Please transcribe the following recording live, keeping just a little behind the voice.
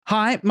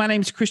Hi, my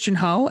name's Christian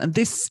Hull, and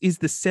this is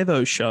the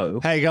Sevo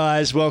Show. Hey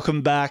guys,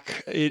 welcome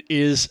back. It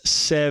is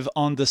Sev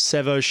on the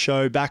Sevo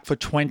Show, back for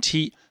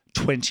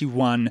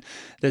 2021.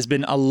 There's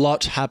been a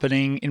lot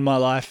happening in my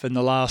life in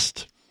the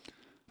last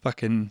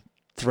fucking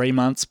 3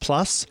 months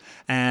plus.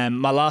 And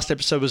my last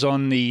episode was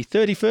on the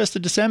 31st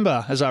of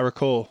December, as I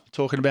recall,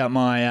 talking about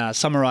my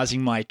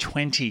summarizing my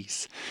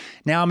 20s.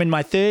 Now I'm in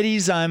my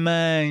 30s.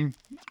 I'm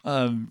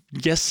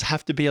guess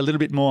have to be a little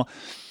bit more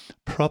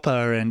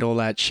proper and all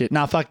that shit.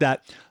 Nah, fuck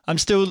that. I'm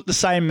still the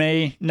same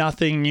me,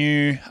 nothing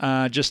new,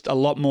 just a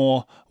lot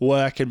more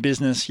work and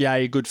business.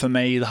 Yay, good for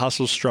me. The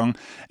hustle's strong.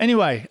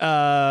 Anyway,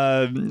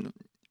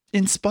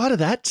 in spite of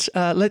that,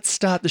 let's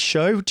start the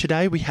show.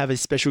 Today we have a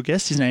special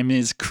guest. His name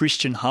is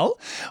Christian Hull.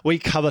 We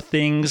cover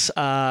things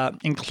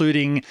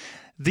including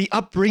the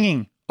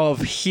upbringing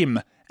of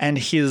him and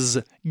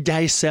his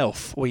gay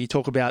self. We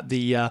talk about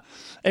the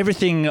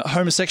everything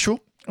homosexual.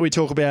 We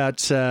talk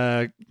about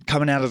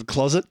coming out of the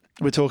closet.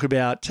 We talk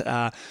about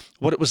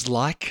what it was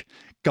like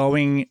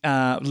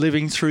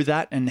living through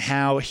that and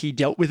how he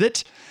dealt with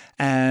it,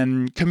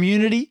 and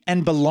community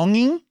and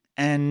belonging,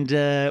 and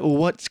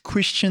what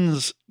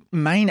Christian's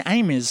main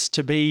aim is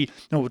to be,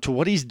 or to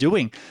what he's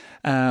doing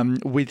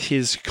with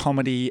his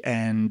comedy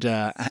and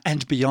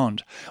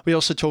beyond. We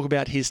also talk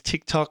about his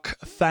TikTok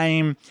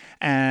fame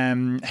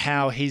and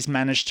how he's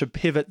managed to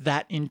pivot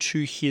that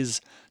into his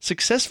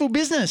successful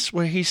business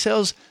where he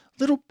sells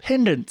little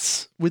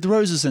pendants with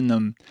roses in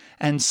them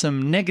and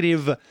some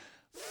negative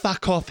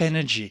fuck off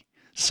energy.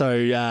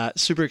 So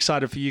super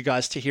excited for you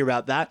guys to hear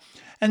about that.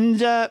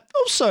 And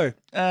also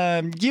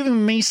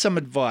giving me some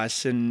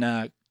advice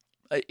and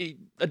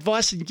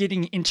advice in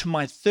getting into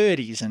my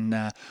 30s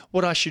and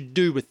what I should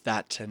do with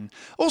that. And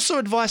also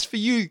advice for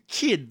you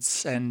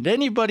kids and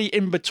anybody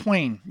in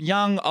between,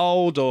 young,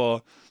 old,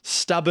 or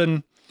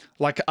stubborn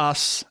like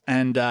us.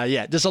 And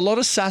there's a lot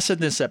of sass in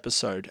this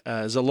episode.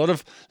 There's a lot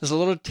of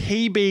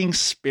tea being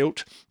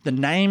spilt. The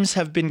names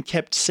have been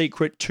kept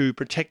secret to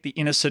protect the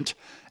innocent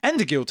and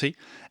the guilty.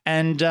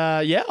 And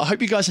I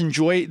hope you guys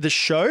enjoy the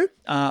show.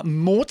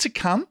 More to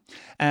come.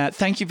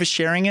 Thank you for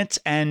sharing it,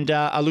 and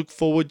I look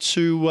forward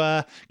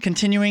to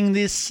continuing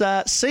this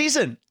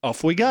season.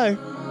 Off we go.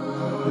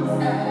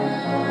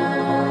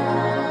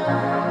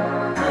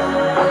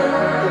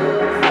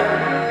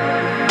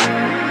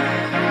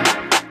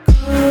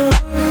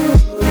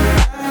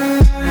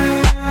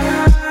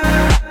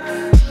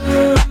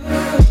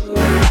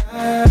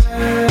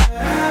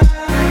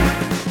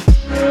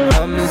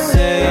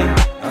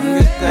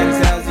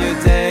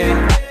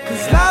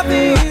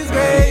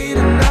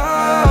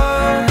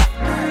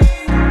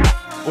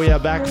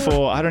 Back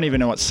for, I don't even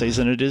know what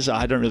season it is.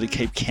 I don't really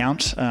keep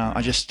count.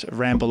 I just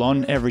ramble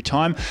on every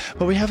time.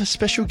 But we have a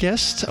special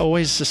guest,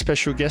 always a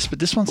special guest, but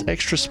this one's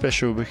extra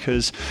special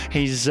because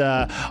he's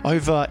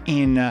over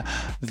in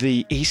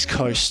the east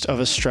coast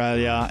of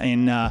Australia.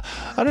 I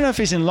don't know if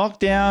he's in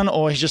lockdown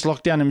or he's just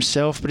locked down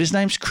himself, but his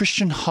name's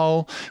Christian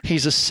Hull.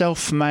 He's a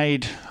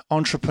self-made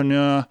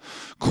entrepreneur,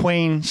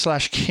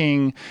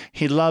 queen/king.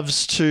 He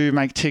loves to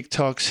make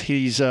TikToks.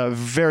 He's a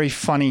very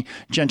funny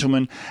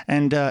gentleman,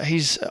 and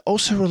he's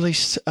also released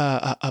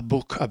a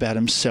book about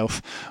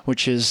himself,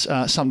 which is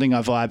something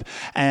I vibe.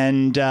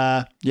 And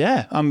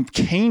I'm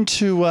keen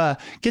to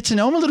get to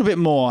know him a little bit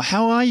more.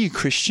 How are you,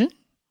 Christian?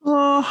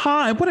 Oh,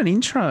 hi. What an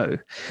intro.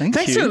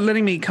 Thanks you. for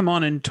letting me come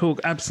on and talk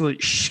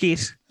absolute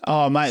shit.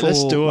 Oh, mate,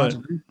 let's do it.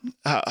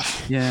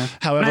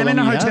 However I'm in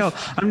a long hotel.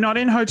 have. I'm not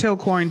in hotel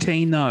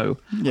quarantine, though.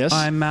 Yes.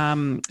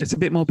 I'm. It's a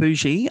bit more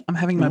bougie. I'm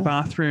having my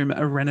bathroom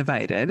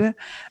renovated,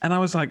 and I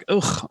was like,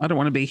 ugh, I don't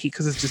want to be here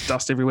because there's just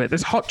dust everywhere.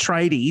 There's hot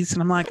tradies,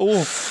 and I'm like,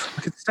 oh,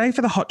 I could stay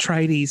for the hot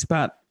tradies,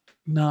 but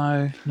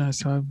no.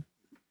 So,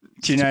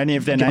 do you know any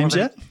of their names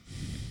yet?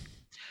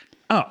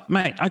 Oh,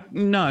 mate,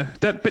 no.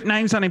 But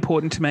names aren't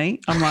important to me.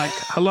 I'm like,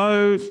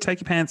 hello,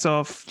 take your pants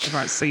off. All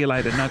right, see you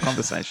later. No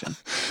conversation.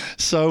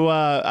 So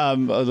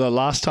the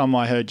last time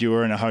I heard you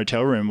were in a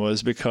hotel room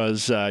was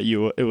because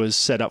it was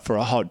set up for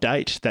a hot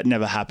date. That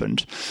never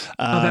happened.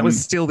 That was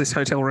still this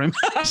hotel room.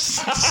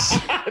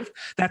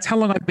 That's how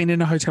long I've been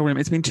in a hotel room.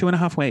 It's been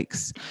 2.5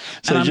 weeks.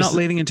 So and I'm not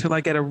leaving until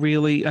I get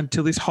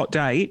until this hot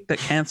date that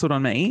cancelled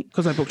on me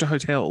because I booked a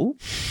hotel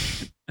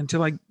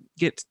until I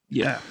get,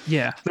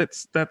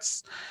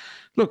 that's,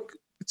 look,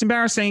 it's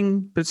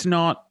embarrassing, but it's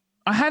not.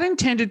 I had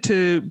intended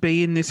to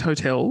be in this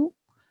hotel,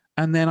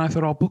 and then I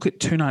thought I'll book it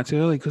 2 nights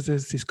early because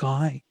there's this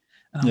guy.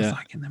 And I was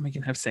like, and then we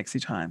can have sexy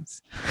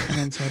times. And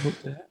then so I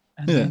booked it.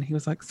 And then he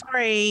was like,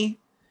 sorry,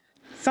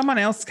 someone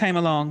else came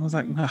along. I was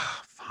like,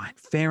 oh, fine,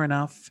 fair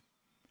enough.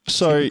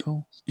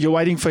 So you're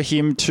waiting for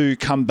him to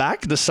come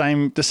back, the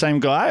same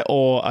guy,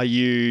 or are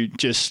you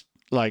just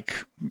like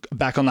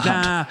back on the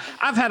hunt? Nah,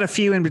 I've had a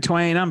few in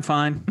between. I'm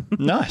fine.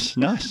 Nice.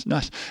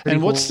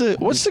 And what's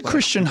the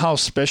Christian Hull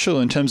special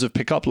in terms of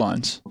pickup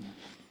lines?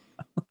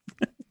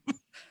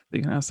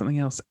 You can ask something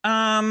else.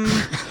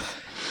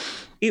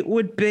 It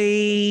would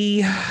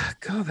be,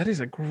 God, that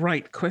is a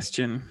great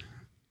question.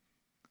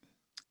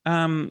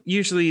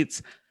 Usually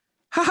it's,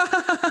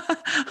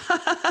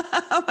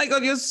 oh my my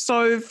God, you're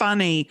so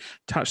funny.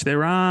 Touch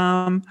their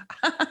arm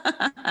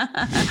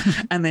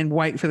and then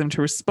wait for them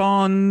to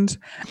respond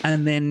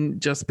and then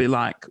just be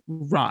like,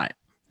 right,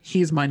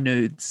 here's my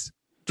nudes.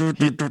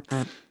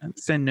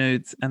 Send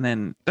nudes. And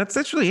then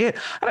that's really it.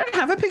 I don't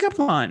have a pickup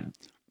line.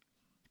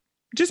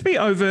 Just be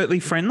overtly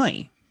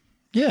friendly.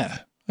 Yeah.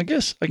 I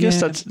guess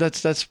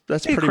that's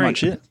pretty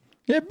much it.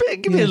 Yeah,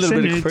 give me a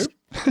little bit of creep.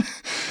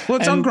 Well,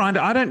 it's on Grindr.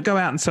 I don't go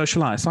out and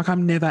socialise. Like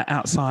I'm never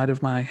outside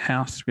of my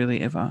house really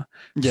ever.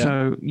 Yeah.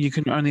 So you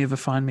can only ever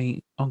find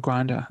me on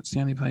Grindr. It's the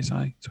only place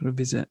I sort of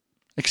visit.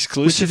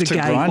 Exclusive to Grindr. Which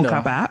is a gay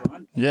hookup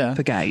app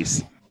for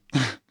gays.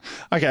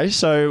 Okay,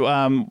 so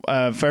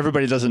for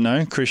everybody who doesn't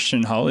know,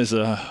 Christian Hull is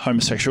a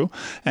homosexual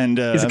and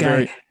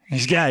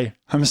he's gay,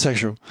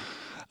 homosexual.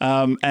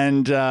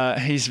 And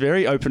he's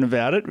very open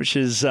about it, which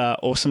is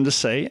awesome to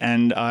see.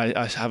 And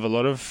I have a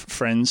lot of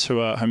friends who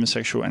are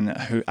homosexual and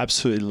who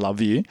absolutely love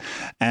you,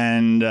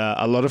 and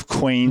a lot of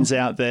queens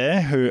out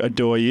there who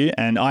adore you,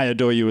 and I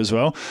adore you as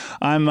well.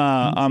 I'm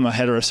a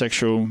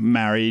heterosexual,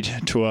 married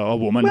to a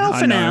woman. Well,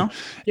 for now,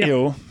 yeah.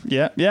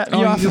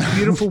 Oh, your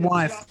beautiful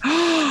wife.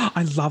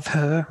 I love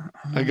her.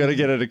 I got to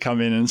get her to come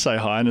in and say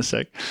hi in a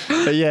sec.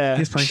 But yeah,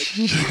 yes, please.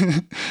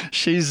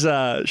 she's.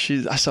 I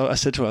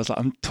said to her, I was like,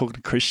 I'm talking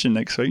to Christian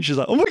next week. She's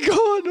like, oh my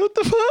God, what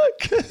the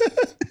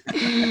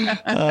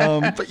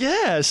fuck? But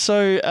yeah,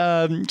 so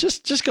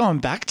just going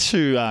back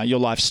to your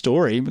life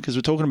story, because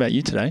we're talking about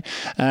you today.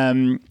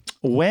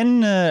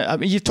 When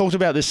you've talked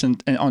about this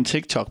on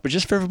TikTok, but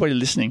just for everybody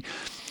listening,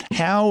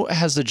 how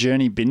has the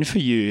journey been for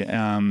you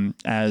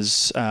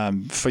as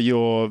for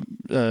your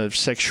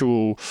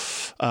sexual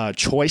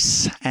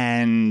choice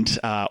and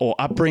or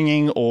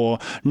upbringing or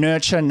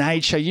nurture,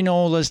 nature? You know,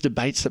 all those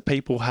debates that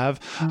people have.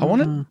 I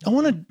want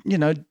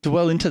to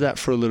dwell into that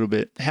for a little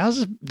bit.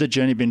 How's the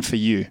journey been for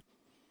you?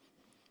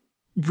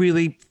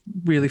 Really,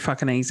 really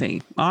fucking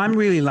easy. I'm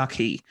really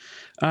lucky.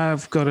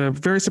 I've got a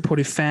very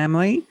supportive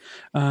family.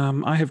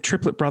 I have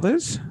triplet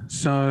brothers.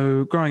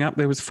 So growing up,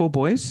 there was 4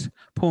 boys.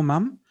 Poor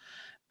mum.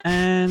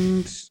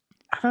 And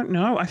I don't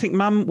know. I think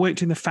mum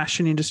worked in the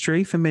fashion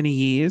industry for many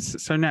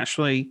years. So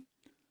naturally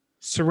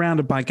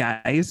surrounded by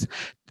gays.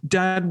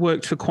 Dad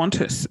worked for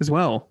Qantas as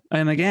well.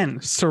 And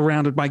again,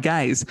 surrounded by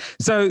gays.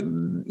 So,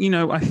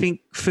 I think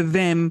for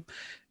them,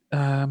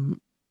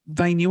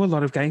 they knew a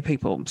lot of gay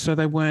people. So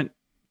they weren't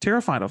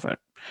terrified of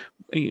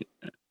it.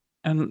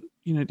 And,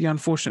 the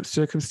unfortunate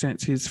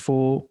circumstance is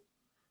for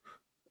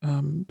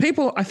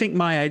people, I think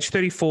my age,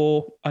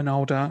 34 and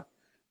older,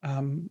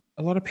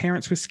 a lot of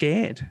parents were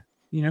scared.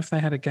 If they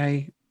had a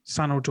gay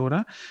son or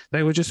daughter,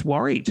 they were just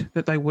worried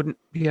that they wouldn't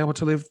be able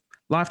to live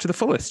life to the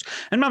fullest.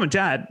 And mum and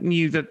dad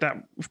knew that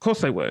of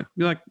course they were.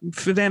 Like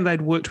for them,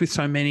 they'd worked with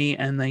so many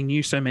and they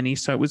knew so many.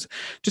 So it was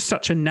just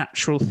such a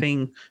natural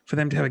thing for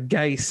them to have a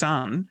gay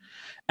son.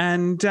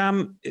 And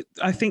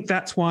I think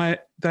that's why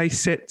they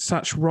set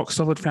such rock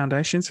solid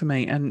foundations for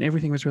me, and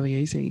everything was really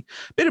easy.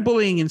 A bit of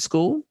bullying in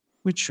school,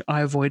 which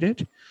I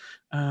avoided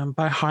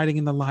by hiding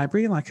in the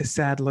library like a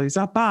sad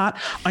loser. But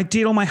I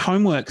did all my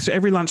homework. So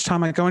every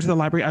lunchtime I go into the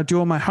library, I do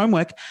all my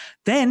homework.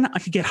 Then I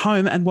could get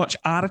home and watch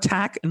Art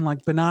Attack and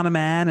like Banana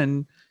Man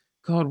and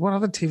God, what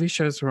other TV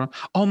shows were on?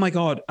 Oh my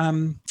God.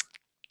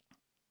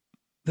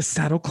 The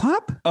Saddle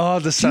Club? Oh,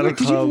 The Saddle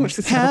Club. Did you watch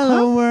The Saddle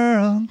Hello Club?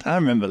 World. I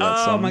remember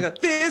that song. Oh my God,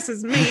 this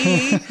is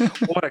me.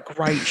 What a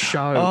great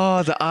show.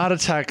 Oh, the Art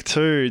Attack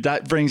too.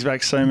 That brings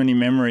back so many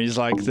memories,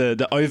 like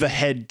the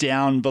overhead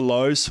down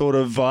below sort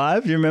of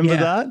vibe. You remember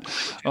that?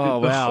 Oh,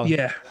 wow.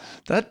 Yeah.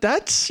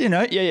 That's,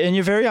 and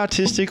you're very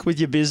artistic with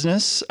your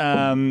business,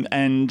 and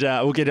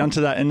we'll get onto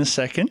that in a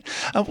second.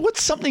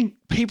 What's something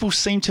people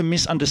seem to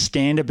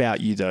misunderstand about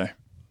you though?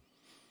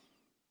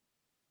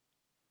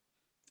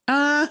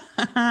 I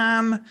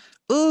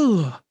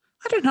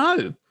don't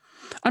know.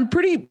 I'm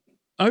pretty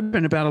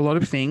open about a lot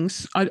of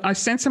things. I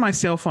censor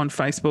myself on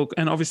Facebook,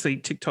 and obviously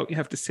TikTok, you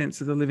have to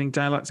censor the living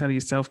daylights out of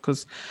yourself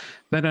because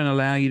they don't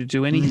allow you to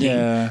do anything.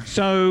 Yeah.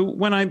 So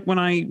when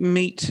I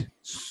meet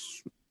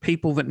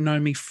people that know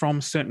me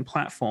from certain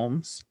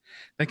platforms,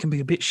 they can be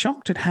a bit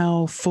shocked at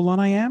how full on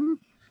I am.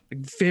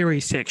 Like very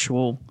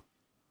sexual.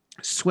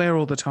 Swear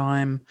all the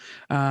time.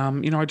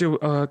 I do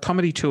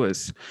comedy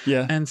tours.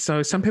 Yeah. And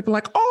so some people are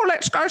like, oh,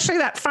 let's go see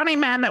that funny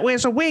man that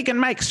wears a wig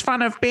and makes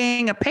fun of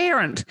being a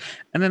parent.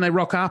 And then they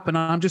rock up and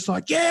I'm just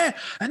like, yeah.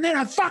 And then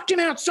I fucked him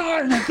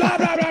outside and blah,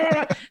 blah, blah,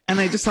 blah. And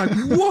they're just like,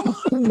 whoa,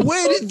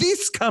 where did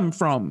this come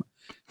from?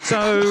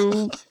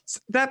 So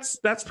that's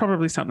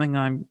probably something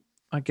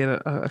I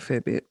get a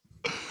fair bit.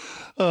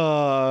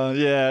 Oh,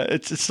 yeah.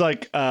 It's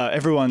like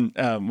everyone,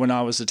 when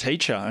I was a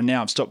teacher and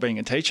now I've stopped being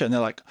a teacher and they're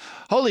like,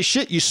 holy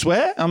shit, you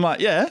swear? I'm like,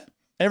 yeah,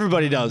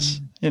 everybody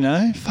does,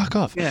 fuck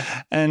off. Yeah.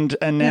 And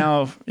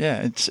now,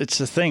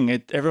 it's a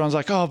thing. Everyone's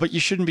like, oh, but you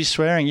shouldn't be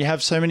swearing. You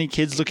have so many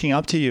kids looking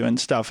up to you and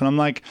stuff. And I'm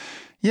like,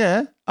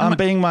 yeah, I'm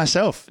being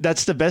myself.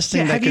 That's the best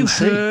thing they can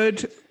see. Have you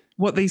heard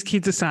what these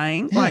kids are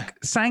saying. Yeah. Like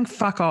saying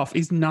fuck off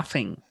is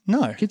nothing.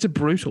 No. Kids are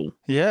brutal.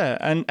 Yeah,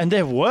 and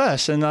they're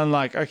worse. And I'm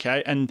like,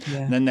 okay, and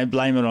then they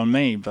blame it on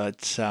me.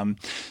 But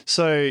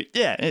so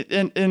yeah,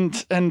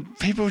 and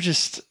people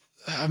just,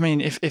 I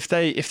mean, if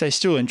they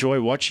still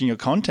enjoy watching your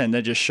content,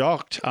 they're just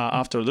shocked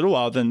after a little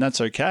while, then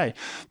that's okay.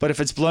 But if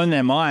it's blown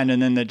their mind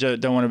and then they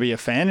don't want to be a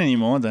fan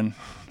anymore, then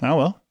oh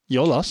well,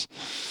 your loss.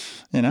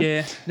 You know?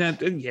 Yeah. No,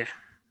 yeah.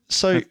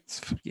 So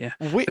yeah,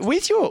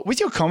 with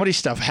your comedy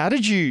stuff, how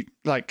did you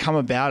like come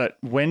about it?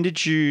 When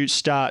did you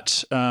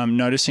start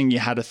noticing you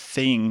had a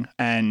thing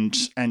and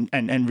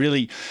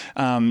really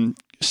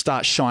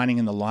start shining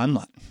in the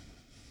limelight?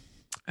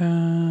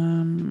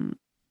 In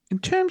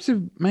terms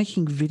of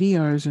making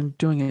videos and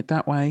doing it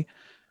that way,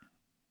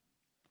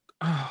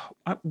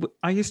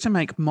 I used to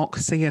make mock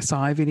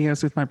CSI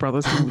videos with my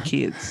brothers when we were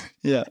kids.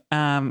 Yeah.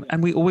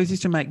 And we always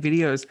used to make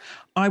videos.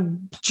 I've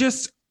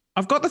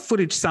got the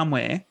footage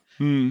somewhere.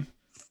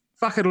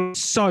 Fuck, it'll be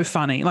so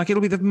funny. Like,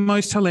 it'll be the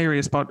most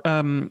hilarious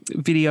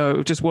video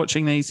of just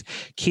watching these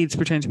kids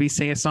pretend to be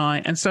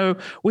CSI. And so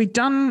we'd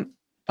done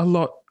a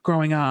lot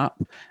growing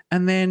up,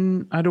 and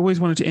then I'd always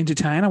wanted to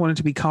entertain. I wanted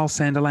to be Carl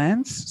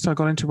Sanderlands, so I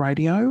got into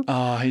radio.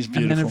 Oh, he's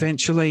beautiful. And then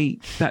eventually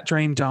that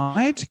dream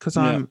died because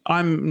I'm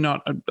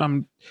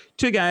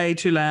too gay,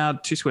 too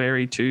loud, too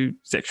sweary, too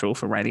sexual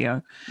for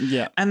radio.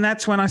 Yeah. And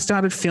that's when I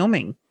started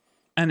filming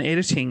and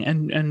editing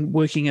and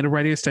working at a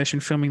radio station,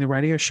 filming the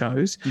radio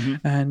shows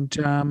and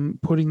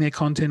putting their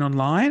content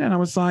online. And I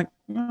was like,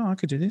 oh, I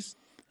could do this.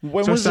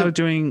 So I started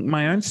doing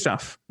my own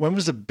stuff. When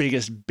was the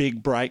biggest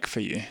big break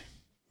for you?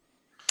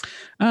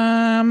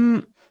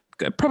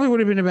 Probably would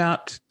have been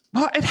about,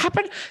 it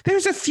happened.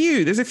 There's a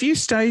few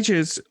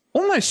stages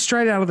almost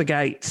straight out of the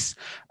gates.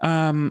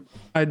 I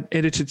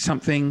edited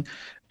something.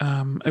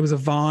 It was a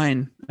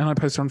Vine and I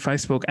posted on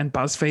Facebook and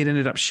BuzzFeed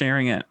ended up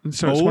sharing it. And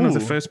so it's one of the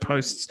first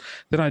posts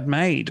that I'd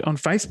made on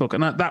Facebook.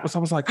 And I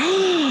was like,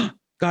 oh,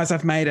 guys,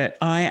 I've made it.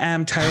 I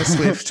am Taylor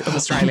Swift of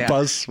Australia.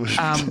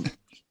 BuzzSwift.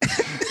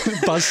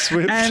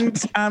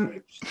 And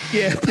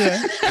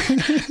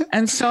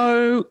and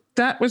so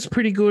that was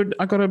pretty good.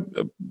 I got a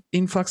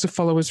influx of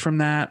followers from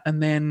that.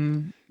 And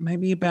then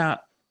maybe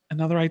about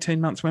another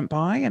 18 months went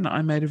by and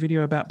I made a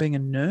video about being a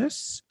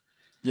nurse.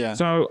 Yeah.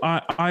 So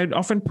I'd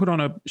often put on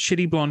a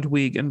shitty blonde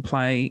wig and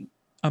play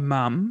a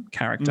mum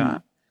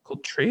character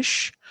called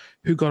Trish,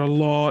 who got a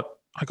lot.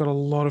 I got a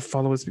lot of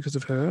followers because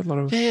of her.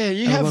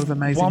 You have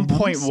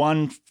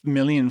 1.1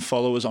 million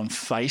followers on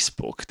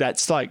Facebook.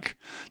 That's like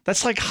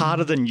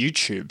harder than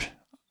YouTube.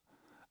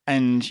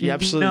 And you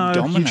absolutely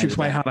dominated. YouTube's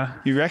way harder.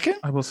 You reckon?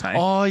 I will say.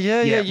 Oh,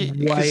 yeah.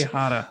 Way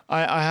harder.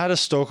 I had a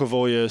stalk of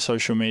all your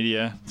social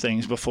media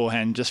things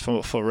beforehand just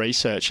for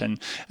research. And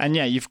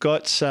yeah, you've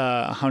got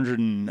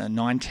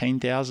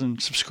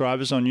 119,000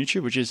 subscribers on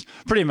YouTube, which is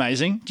pretty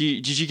amazing.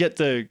 Did you get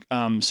the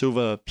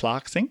silver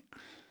plaque thing?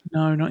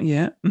 No, not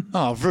yet.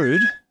 Oh,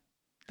 rude.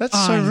 That's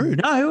so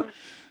rude. No.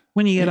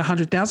 When you get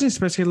 100,000, you're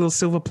supposed to get a little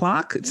silver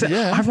plaque.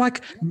 I've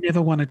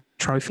never won a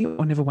trophy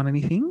or never won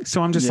anything.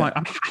 So I'm just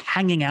I'm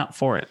hanging out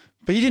for it.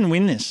 But you didn't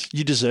win this.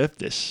 You deserved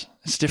this.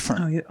 It's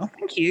different. Oh, yeah. Oh,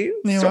 thank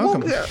you. You're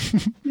welcome.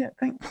 Yeah,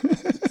 thanks.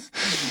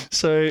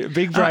 So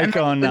big break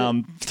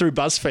on through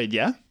BuzzFeed,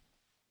 yeah?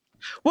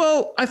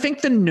 Well, I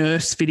think the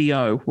nurse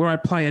video where I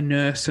play a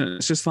nurse and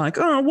it's just like,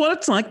 oh, what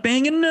it's like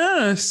being a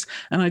nurse.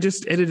 And I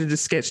just edited a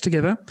sketch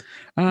together.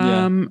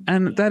 And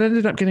that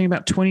ended up getting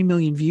about 20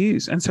 million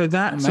views. And so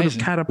that sort of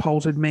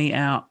catapulted me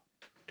out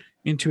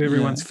into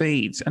everyone's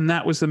feeds. And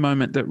that was the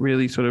moment that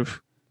really sort of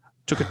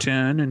took a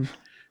turn and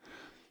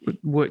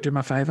worked in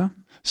my favor.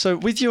 So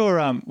with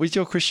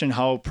your Christian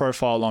Hull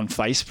profile on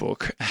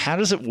Facebook, how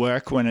does it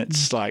work when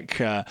it's like,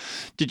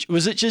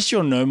 was it just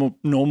your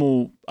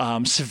normal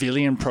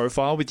civilian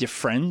profile with your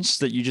friends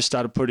that you just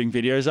started putting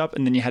videos up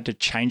and then you had to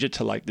change it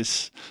to like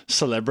this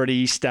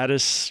celebrity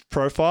status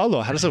profile,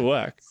 or how does it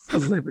work?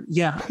 Celebrity,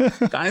 yeah.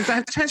 Guys, I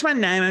have to change my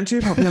name. I'm too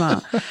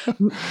popular.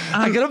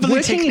 I got a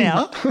blue tick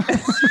now.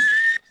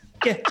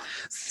 Yeah,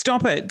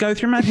 stop it. Go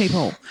through my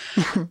people.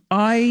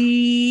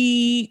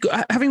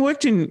 Having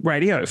worked in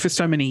radio for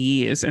so many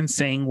years and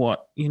seeing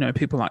what,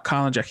 people like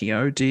Kyle and Jackie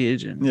O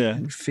did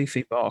and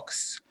Fifi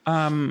Box,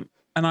 and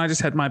I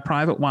just had my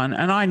private one.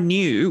 And I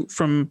knew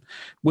from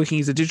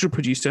working as a digital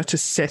producer to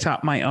set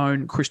up my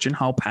own Christian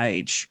Hull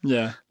page.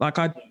 Yeah. Like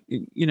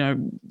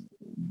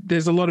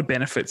there's a lot of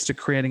benefits to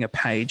creating a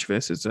page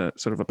versus a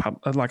sort of a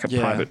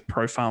private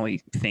profile-y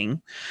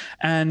thing.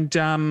 And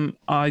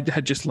I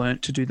had just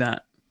learnt to do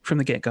that from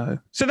the get-go.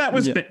 So that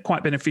was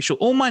quite beneficial.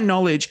 All my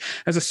knowledge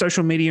as a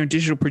social media and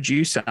digital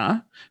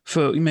producer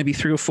for maybe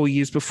 3 or 4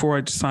 years before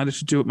I decided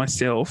to do it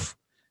myself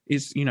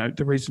is,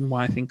 the reason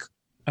why I think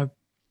I've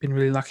been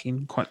really lucky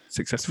and quite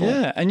successful.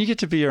 Yeah, and you get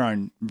to be your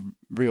own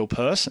real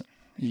person.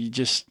 You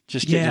just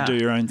get to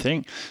do your own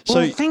thing. So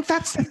I think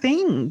that's the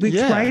thing with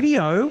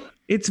radio.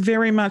 It's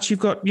very much you've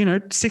got,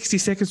 60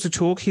 seconds to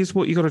talk. Here's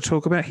what you got to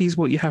talk about. Here's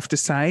what you have to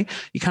say.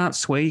 You can't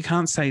swear. You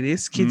can't say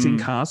this. Kids in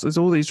cars. There's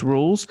all these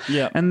rules.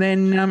 Yeah. And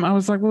then I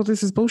was like, well,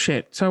 this is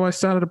bullshit. So I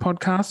started a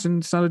podcast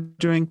and started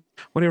doing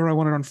whatever I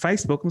wanted on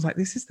Facebook. I was like,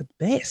 this is the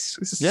best.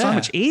 This is so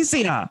much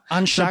easier.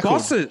 Unshackled. The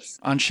bosses.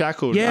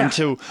 Unshackled. Yeah.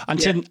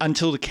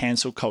 Until the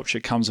cancel culture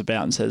comes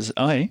about and says,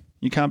 hey,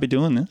 you can't be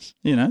doing this,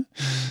 you know.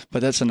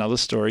 But that's another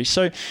story.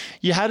 So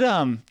you had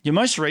your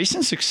most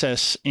recent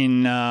success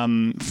in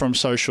from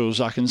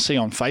socials. I can see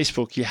on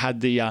Facebook you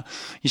had the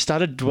you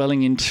started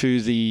dwelling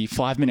into the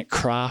 5-minute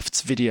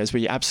crafts videos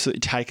where you're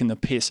absolutely taking the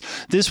piss.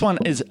 This one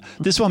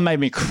made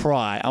me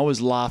cry. I was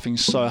laughing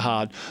so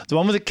hard. The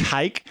one with the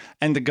cake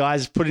and the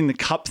guy's putting the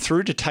cup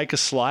through to take a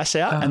slice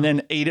out and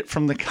then eat it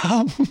from the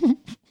cup.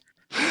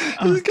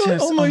 It's got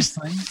almost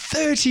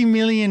 30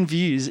 million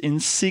views in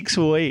 6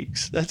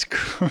 weeks. That's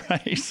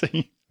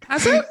crazy.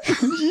 Has it?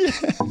 Yeah.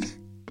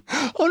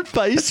 On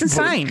Facebook. That's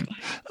insane.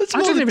 That's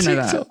I didn't even know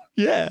that.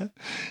 Yeah.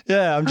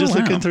 Yeah. I'm just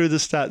looking through the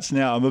stats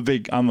now. I'm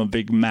a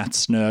big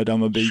maths nerd.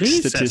 I'm a big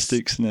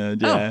statistics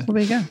nerd. Yeah. Oh, well,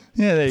 there you go.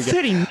 Yeah, there you go.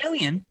 30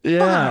 million? Yeah.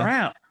 Far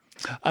out.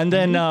 And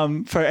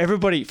then for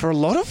everybody, for a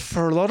lot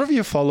of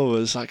your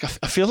followers, like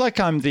I feel like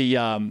I'm the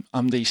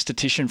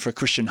statistician for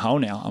Christian Hull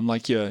now. I'm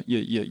like your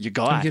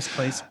guy. Yes,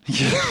 please.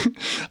 Yeah.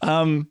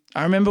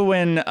 I remember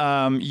when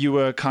you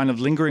were kind of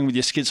lingering with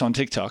your skits on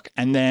TikTok,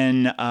 and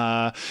then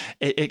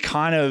it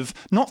kind of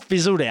not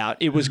fizzled out.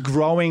 It was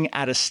growing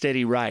at a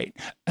steady rate,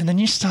 and then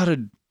you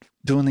started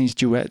doing these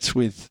duets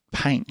with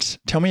paint.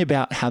 Tell me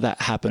about how that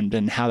happened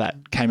and how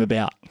that came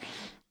about.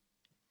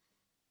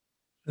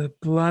 The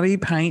bloody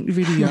paint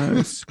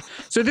videos.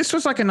 So this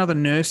was like another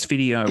nurse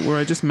video where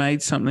I just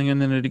made something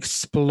and then it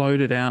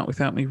exploded out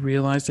without me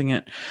realizing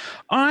it.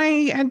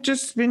 I had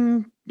just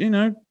been,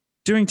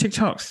 doing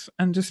TikToks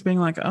and just being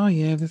like, oh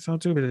yeah, I'll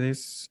do a bit of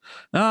this.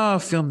 Oh, I'll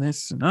film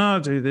this and I'll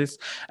do this.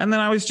 And then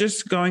I was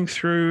just going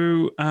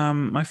through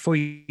my For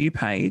You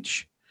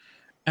page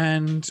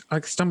and I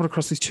stumbled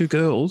across these 2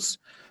 girls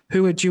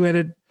who had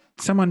duetted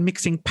someone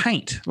mixing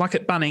paint, like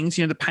at Bunnings,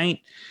 the paint.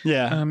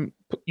 Yeah.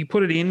 You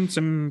put it in,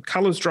 some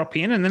colors drop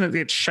in, and then it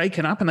gets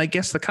shaken up and they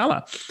guess the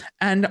color.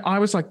 And I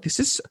was like, this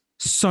is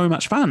so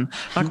much fun.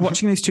 Like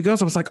watching these 2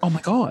 girls, I was like, oh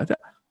my God,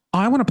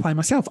 I want to play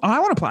myself. I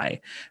want to play.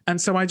 And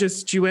so I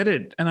just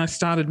duetted and I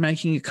started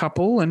making a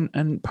couple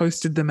and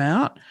posted them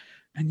out.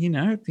 And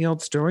the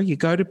old story, you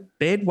go to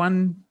bed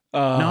one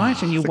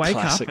night and you wake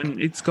up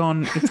and it's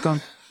gone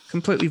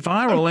completely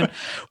viral. And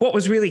what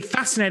was really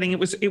fascinating, it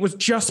was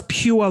just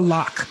pure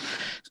luck.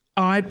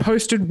 I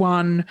posted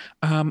one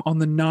on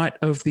the night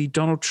of the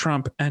Donald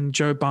Trump and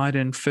Joe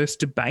Biden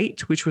first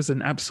debate, which was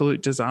an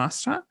absolute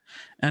disaster,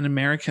 and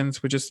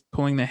Americans were just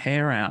pulling their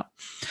hair out.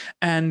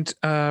 And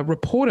a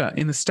reporter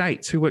in the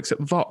States who works at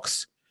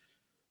Vox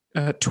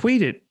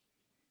tweeted,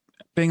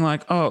 being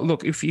like, oh,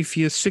 look, if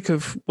you're sick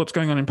of what's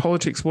going on in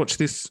politics, watch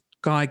this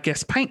guy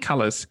guess paint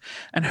colors.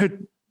 And her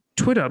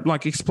Twitter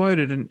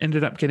exploded and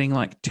ended up getting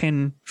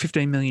 10,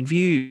 15 million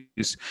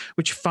views,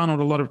 which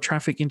funneled a lot of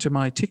traffic into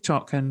my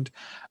TikTok and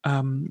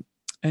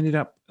ended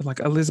up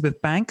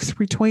Elizabeth Banks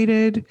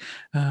retweeted,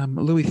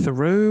 Louis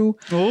Theroux.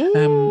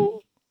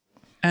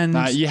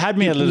 And you had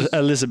me at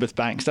Elizabeth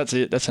Banks. That's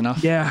it. That's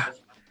enough. Yeah.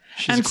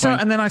 And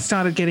then I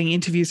started getting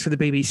interviews for the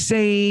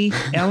BBC.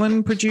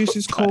 Ellen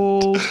produces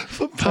called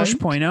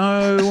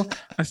Posh.0.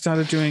 I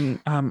started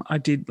doing, I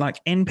did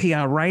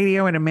NPR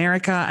radio in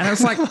America. And I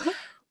was like,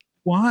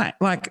 why?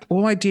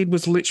 All I did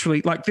was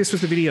literally this was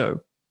the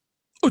video.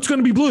 Oh, it's going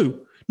to be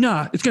blue.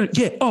 Nah, it's going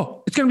to, yeah.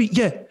 Oh, it's going to be,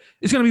 yeah.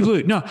 It's going to be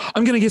blue. No,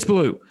 I'm going to guess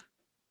blue.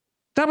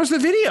 That was the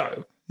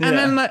video. Yeah.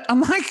 And then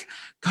I'm like,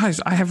 guys,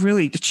 I have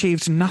really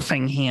achieved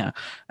nothing here.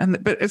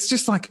 But it's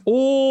just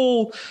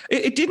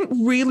it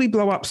didn't really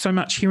blow up so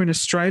much here in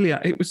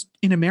Australia. It was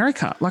in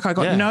America. I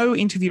got no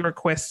interview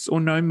requests or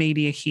no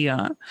media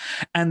here.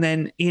 And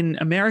then in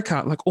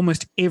America,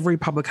 almost every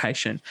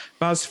publication,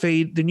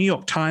 BuzzFeed, the New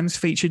York Times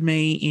featured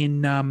me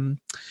in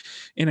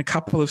a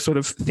couple of sort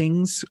of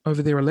things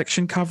over their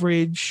election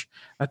coverage,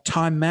 a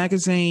Time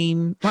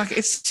magazine.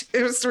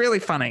 It was really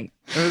funny.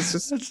 It was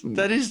just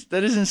that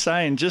is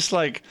insane. Just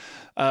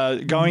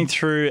going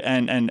through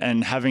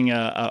and having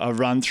a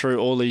run through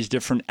all these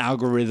different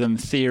algorithm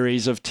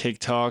theories of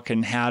TikTok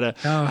and how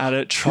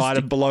to try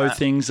to blow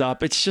things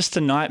up. It's just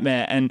a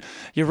nightmare. And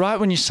you're right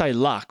when you say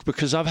luck,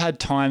 because I've had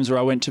times where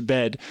I went to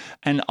bed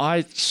and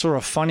I saw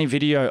a funny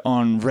video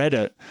on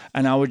Reddit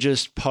and I would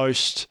just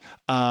post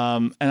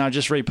and I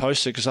just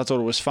reposted it because I thought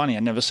it was funny.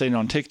 I'd never seen it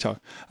on TikTok.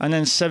 And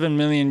then 7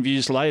 million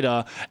views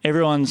later,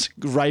 everyone's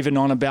raving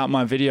on about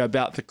my video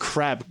about the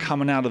crab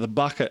coming out of the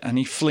bucket and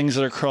he flings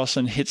it across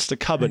and hits the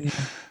cupboard. Yeah.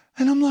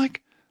 And I'm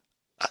like,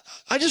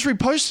 I just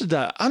reposted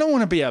that. I don't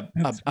want to be a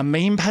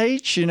meme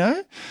page,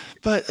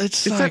 but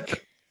it's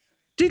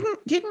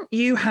didn't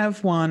you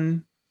have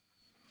one?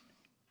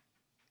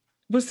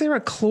 Was there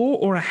a claw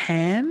or a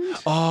hand?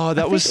 Oh,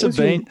 that was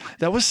Sabine.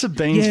 That was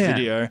Sabine's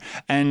video.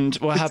 And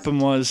what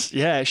happened was,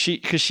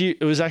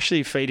 it was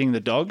actually feeding the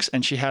dogs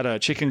and she had a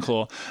chicken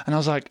claw. And I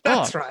was like,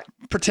 that's right.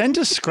 Pretend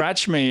to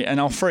scratch me and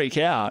I'll freak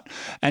out.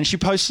 And she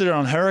posted it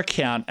on her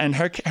account, and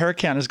her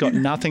account has got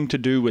nothing to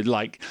do with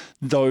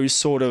those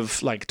sort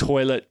of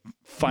toilet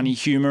funny,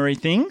 humory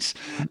things.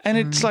 And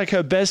it's like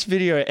her best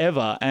video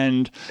ever.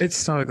 And it's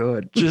so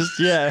good. Just,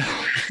 yeah.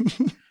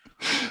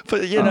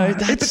 But,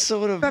 that's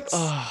sort of,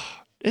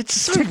 it's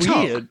so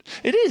TikTok. Weird.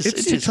 It is.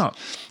 It's TikTok.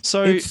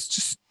 So it's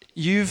just,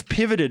 you've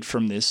pivoted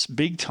from this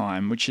big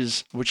time, which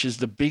is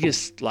the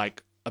biggest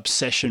like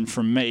obsession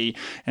from me,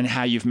 and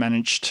how you've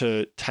managed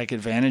to take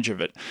advantage of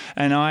it.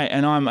 And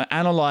I'm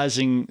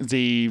analyzing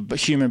the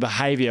human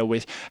behavior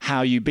with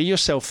how you be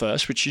yourself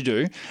first, which you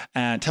do,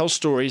 and tell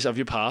stories of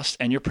your past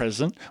and your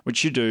present,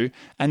 which you do,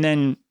 and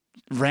then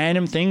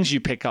random things you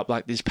pick up,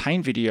 like these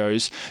paint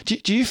videos.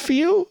 Do you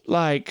feel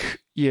like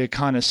you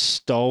kind of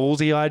stole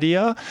the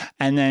idea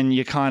and then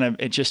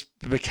it just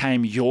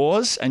became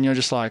yours, and you're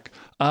just like,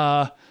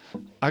 I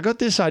got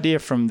this idea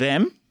from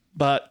them,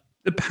 but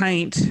the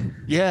paint.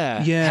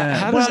 Yeah. Yeah.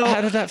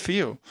 How did that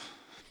feel?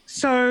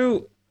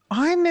 So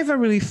I never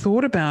really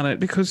thought about it,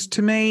 because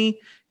to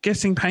me,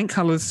 guessing paint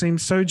colors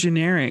seems so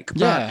generic.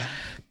 Yeah. But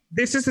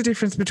this is the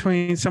difference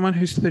between someone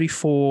who's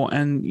 34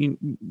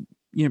 and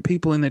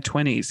people in their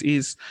 20s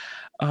is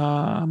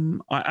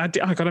I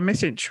got a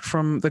message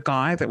from the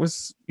guy that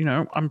was,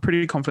 I'm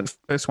pretty confident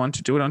first one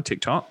to do it on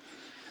TikTok,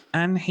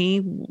 and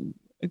he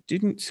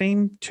didn't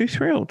seem too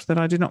thrilled that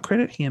I did not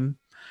credit him.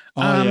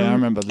 Oh, yeah, I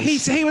remember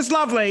this. He was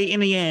lovely in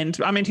the end.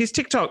 I mean, his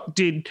TikTok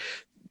did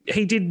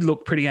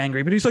look pretty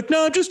angry, but he's like,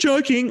 no, I'm just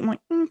joking. I'm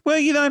like,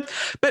 well,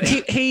 but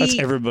he That's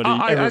everybody.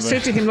 I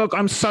said to him, look,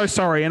 I'm so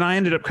sorry. And I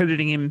ended up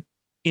crediting him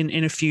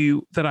in a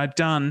few that I'd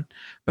done,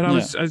 but I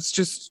was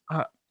just,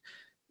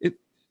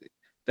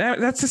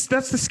 that's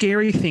the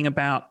scary thing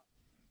about,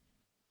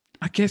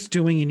 I guess,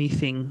 doing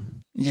anything.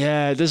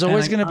 Yeah, there's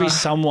always going to be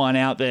someone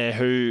out there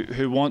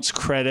who wants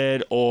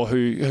credit, or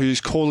who's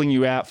calling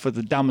you out for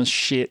the dumbest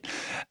shit,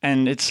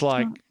 and it's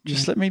like,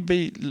 just let me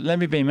be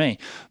me.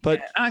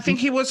 But I think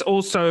he was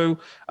also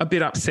a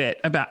bit upset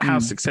about how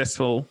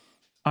successful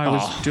I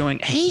was doing.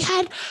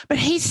 But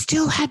he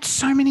still had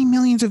so many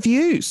millions of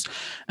views,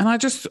 and I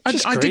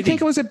did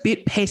think it was a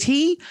bit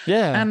petty.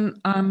 Yeah,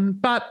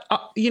 and but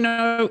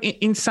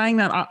in saying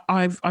that,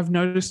 I've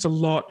noticed a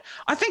lot.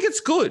 I think it's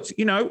good.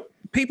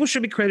 People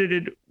should be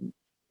credited.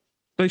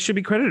 They should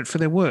be credited for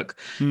their work.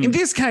 In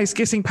this case,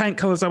 guessing paint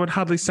colours, I would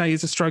hardly say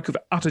is a stroke of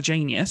utter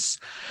genius.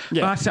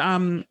 Yeah.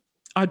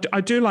 But I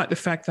do like the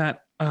fact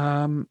that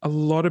a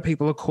lot of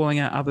people are calling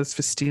out others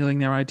for stealing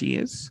their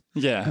ideas.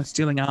 Yeah.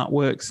 Stealing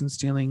artworks and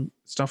stealing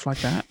stuff like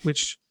that,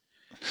 which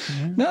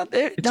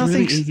it's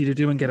really easy to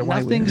do and get away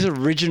with. Nothing's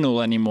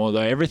original anymore,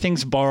 though.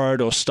 Everything's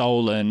borrowed or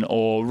stolen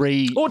or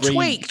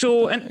tweaked,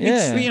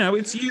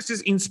 it's used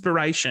as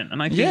inspiration.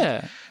 And I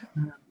think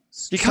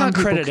you can't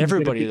credit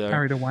everybody, though.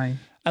 Carried away.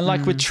 And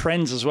like with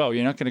trends as well,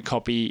 you're not going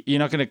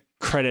to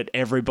credit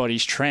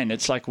everybody's trend.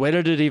 It's like, where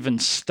did it even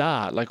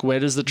start? Like, where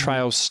does the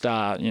trail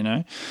start,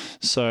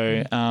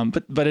 So,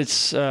 but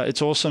it's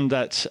awesome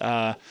that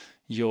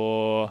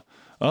the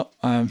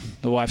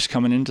wife's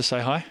coming in to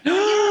say hi.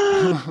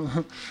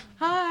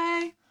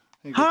 Hi.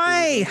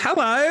 Hi.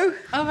 Hello.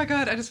 Oh my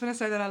God. I just want to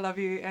say that I love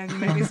you and you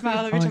make me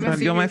smile every time I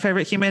see you. You're my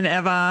favorite human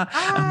ever.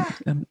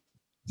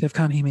 Zev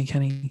can't hear me,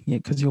 can he? Yeah,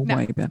 because you're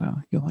way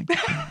better. You're like the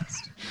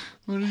best.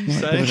 What did you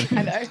say?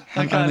 I know.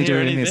 I can't hear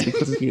anything. This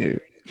because of you.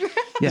 Yeah.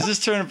 Is this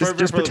too inappropriate?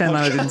 Just pretend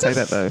that I didn't say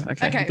that, though.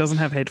 Okay. He doesn't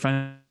have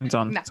headphones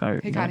on, No, so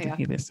he can't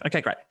hear this.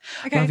 Okay, great.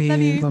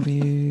 Okay, love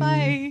you.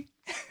 Bye.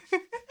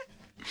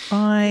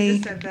 Bye.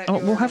 just said that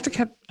We'll have to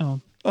catch.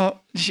 Oh,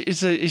 he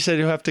said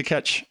you'll have to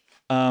catch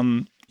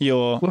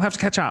your. We'll have to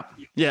catch up.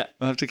 Yeah,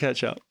 we'll have to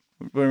catch up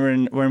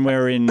when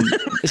we're in.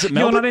 Is it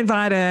Melbourne? You're not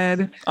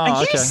invited. Oh,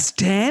 Are okay. you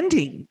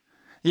standing?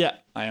 Yeah,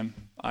 I am.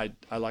 I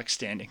like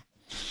standing.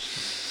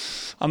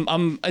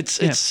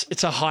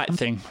 It's a height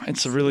thing.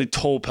 It's a really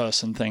tall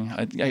person thing.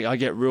 I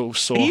get real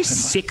sore. Are you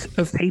sick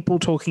of people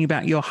talking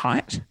about your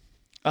height?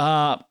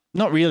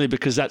 Not really,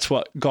 because that's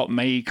what got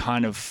me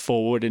kind of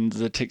forward into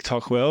the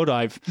TikTok world.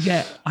 I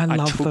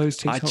love those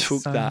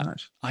TikToks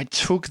much. I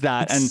took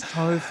that it's and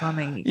so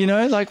funny.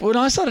 Like when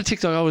I started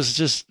TikTok, I was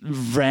just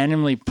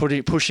randomly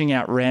pushing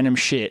out random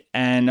shit,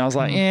 and I was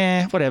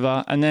like,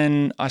 whatever. And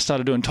then I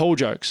started doing tall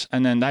jokes,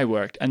 and then they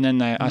worked. And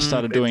then I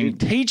started doing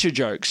teacher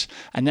jokes,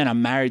 and then I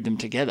married them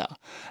together,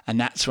 and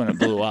that's when it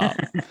blew up.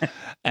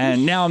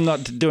 And now I'm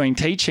not doing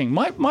teaching.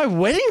 My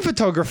wedding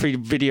photography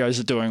videos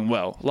are doing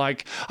well.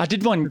 Like I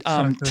did one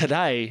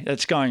today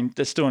that's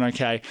doing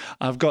okay.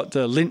 I've got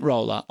the lint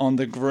roller on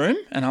the groom,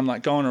 and I'm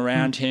like going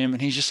around him,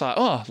 and he's just like,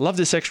 oh, love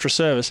this extra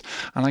service.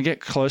 And I get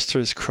close to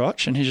his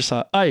crotch, and he's just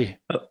like, hey,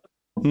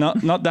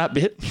 not that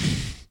bit.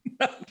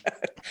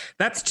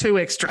 That's too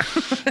extra.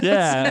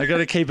 Yeah, I got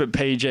to keep it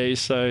PG.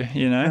 So,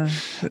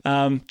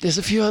 there's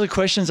a few other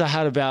questions I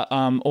had about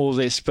all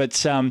this,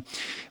 but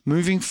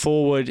moving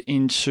forward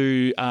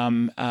into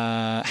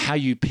how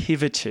you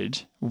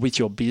pivoted with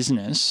your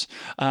business,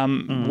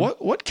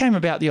 what came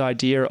about the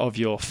idea of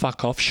your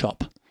fuck off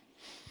shop?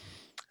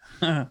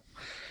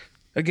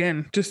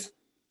 Again, just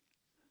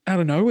out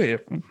of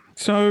nowhere.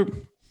 So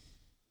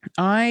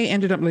I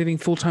ended up leaving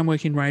full-time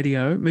work in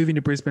radio, moving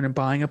to Brisbane and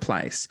buying a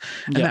place.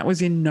 And Yep. that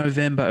was in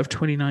November of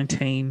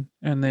 2019.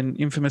 And then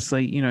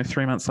infamously,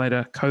 3 months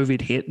later,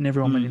 COVID hit and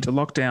everyone went into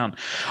lockdown.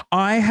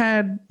 I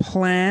had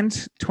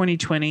planned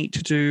 2020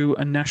 to do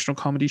a national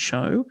comedy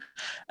show.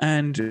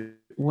 And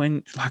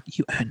when that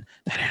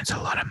earns a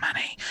lot of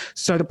money.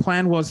 So the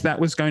plan was that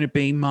was going to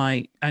be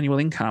my annual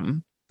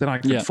income that I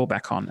could fall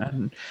back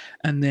on.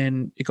 And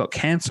then it got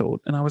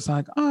cancelled. And I was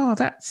like, oh,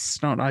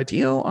 that's not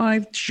ideal.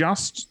 I've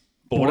just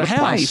bought a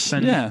place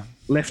and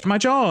left my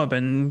job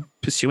and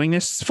pursuing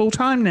this full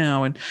time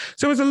now. And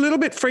so I was a little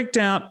bit freaked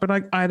out, but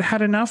I'd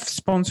had enough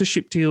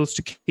sponsorship deals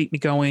to keep me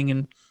going.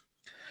 And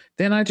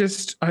then I'd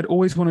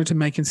always wanted to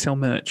make and sell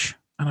merch.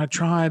 And I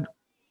tried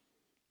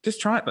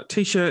like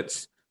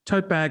T-shirts,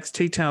 tote bags,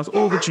 tea towels,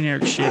 all the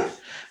generic shit.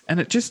 And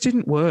it just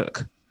didn't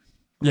work.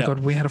 Oh my God,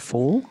 we had a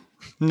fall.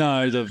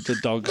 No,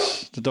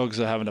 the dogs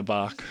are having a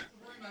bark.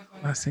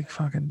 Classic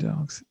fucking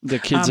dogs. The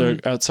kids are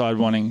outside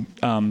wanting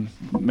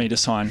me to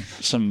sign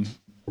some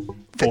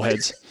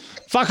foreheads.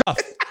 Fuck off.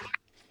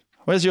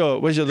 Where's your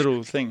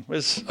little thing?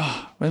 Where's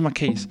my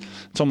keys?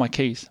 It's all my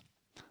keys.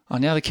 Oh,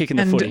 now they're kicking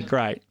the footy.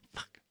 Great.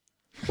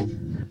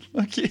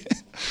 Fuck you.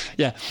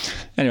 Yeah.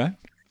 Anyway,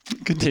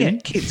 continue. Yeah,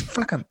 kids,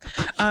 fuck them.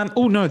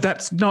 Oh no,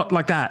 that's not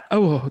like that.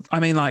 Oh,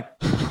 I mean like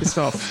it's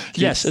off.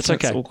 Yes, it's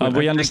okay.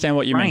 We understand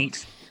what you mean.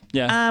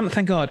 Yeah.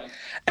 Thank God.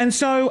 And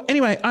so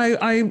anyway,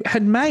 I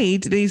had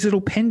made these little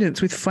pendants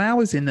with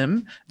flowers in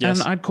them,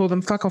 and I'd call them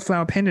fuck off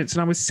flower pendants,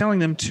 and I was selling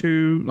them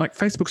to like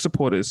Facebook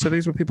supporters. So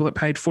these were people that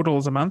paid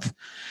 $4 a month,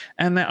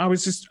 and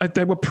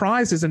they were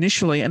prizes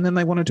initially, and then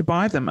they wanted to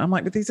buy them. I'm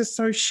like, but these are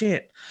so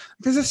shit.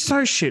 These are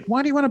so shit.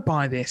 Why do you want to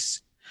buy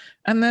this?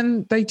 And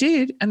then they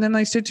did, and then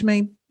they said to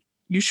me,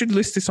 you should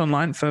list this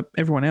online for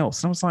everyone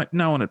else. And I was like,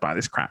 no one would buy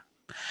this crap.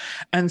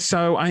 And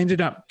so I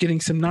ended up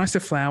getting some nicer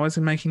flowers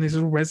and making these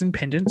little resin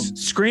pendants,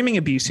 screaming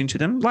abuse into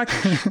them, like,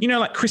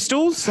 like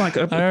crystals, like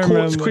a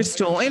quartz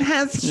crystal. It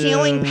has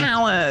healing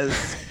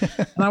powers.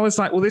 And I was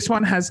like, well, this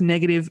one has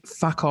negative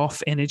fuck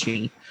off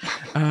energy.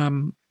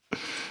 And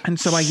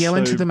so I yell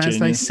into them as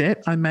they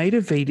sit. I made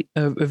a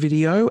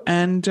video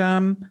and,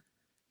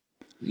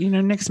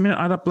 next minute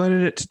I'd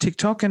uploaded it to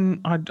TikTok and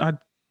I'd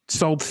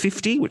sold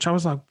 50, which I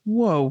was like,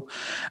 whoa.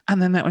 And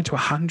then that went to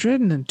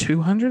 100 and then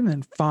 200 and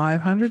then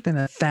 500, then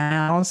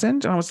 1,000.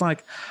 And I was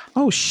like,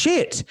 oh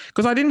shit.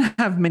 Because I didn't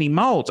have many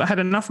molds. I had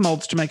enough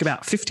molds to make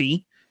about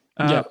 50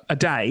 a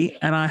day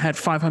and I had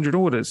 500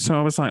 orders. So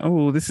I was like,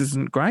 oh, this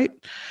isn't great.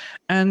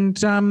 And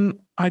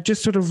I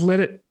just sort of let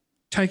it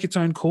take its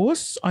own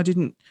course. I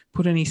didn't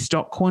put any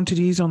stock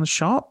quantities on the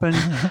shop and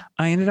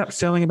I ended up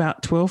selling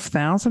about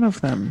 12,000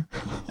 of them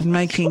and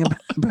making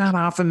about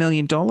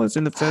 $500,000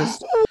 in the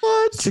first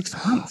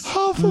 6 months.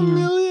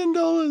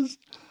 $500,000.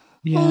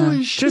 Yeah.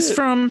 Holy shit. Just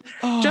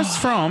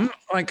from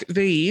like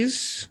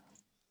these.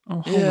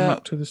 I'll hold them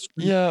up to the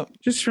screen. Yeah.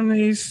 Just from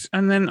these.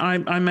 And then I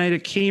made a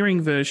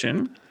keyring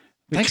version.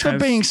 Thanks for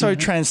being so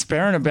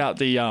transparent about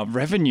the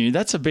revenue.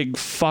 That's a big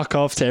fuck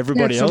off to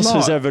everybody else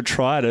who's ever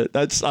tried it.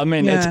 It's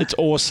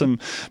awesome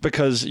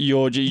because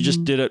you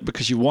just did it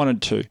because you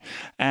wanted to.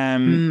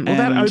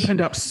 That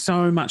opened up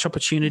so much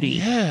opportunity.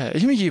 Yeah,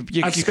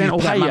 you spent all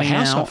that money your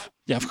house now. off.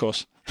 Yeah, of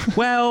course.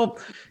 Well,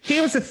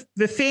 here was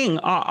the thing.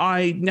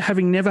 I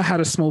having never had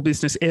a small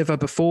business ever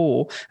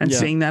before and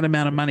seeing that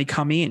amount of money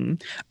come in,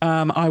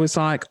 I was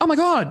like, oh my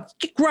God,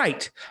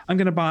 great. I'm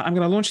going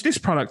to launch this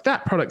product,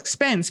 that product,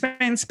 spend.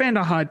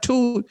 I hired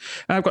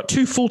I've got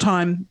 2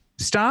 full-time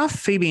staff,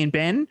 Phoebe and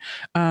Ben.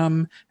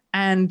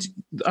 And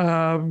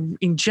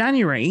in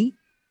January,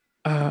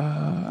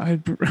 it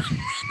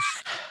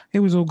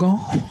was all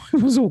gone.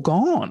 It was all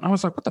gone. I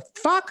was like, what the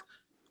fuck?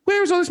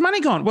 Where is all this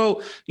money gone?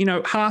 Well,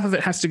 half of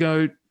it has to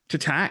go to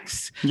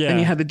tax. Yeah. Then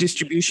you had the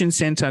distribution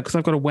center because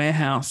I've got a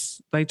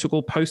warehouse. They took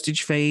all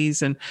postage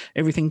fees and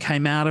everything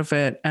came out of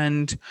it.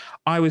 And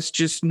I was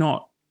just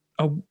not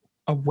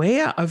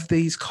aware of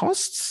these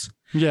costs.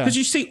 Yeah. Because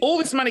you see all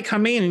this money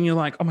come in and you're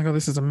like, oh my God,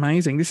 this is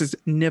amazing. This is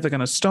never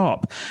going to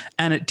stop.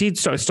 And it did.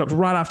 So it stopped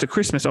right after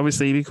Christmas,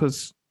 obviously,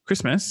 because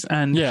Christmas.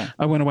 And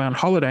I went away on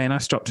holiday and I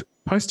stopped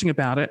posting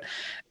about it.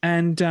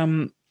 And,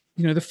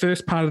 the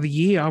first part of the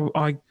year,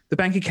 the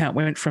bank account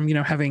went from,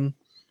 having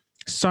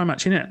so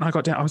much in it. And I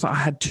got down, I was like, I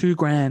had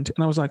 $2,000 and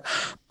I was like,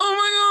 oh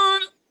my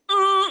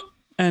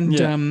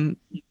God.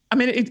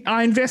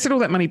 I invested all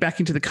that money back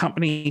into the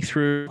company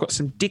through, got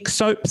some dick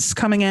soaps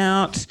coming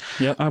out.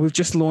 Yep. We've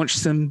just launched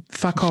some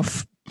fuck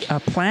off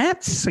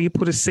plants. So you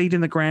put a seed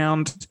in the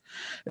ground.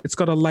 It's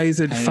got a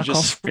lasered fuck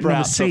off written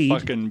on the seed. A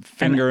fucking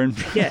finger and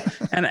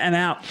and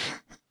out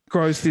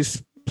grows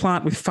this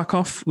plant with fuck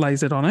off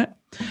lasered on it.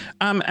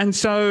 And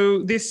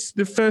so the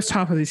first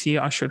half of this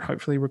year, I should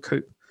hopefully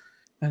recoup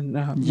and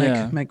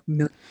make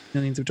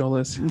millions of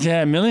dollars.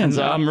 Yeah, millions.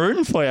 And, I'm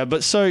rooting for you.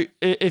 But so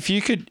if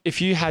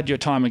you had your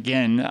time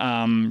again,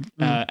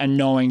 and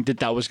knowing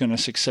that was going to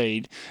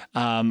succeed,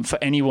 for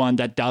anyone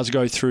that does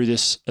go through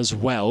this as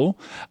well,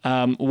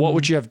 what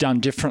would you have done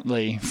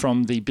differently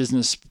from the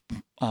business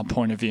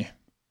point of view?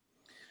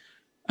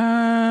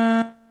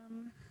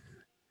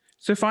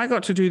 So if I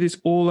got to do this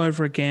all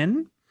over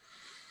again,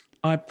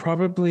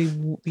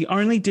 the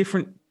only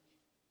different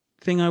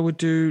thing I would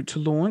do to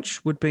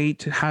launch would be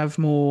to have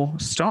more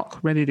stock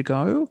ready to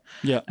go.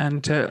 Yeah.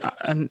 And to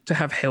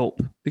have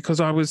help, because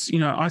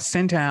I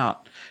sent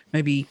out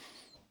maybe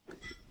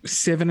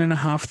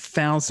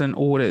 7,500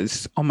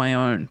 orders on my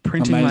own,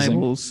 printing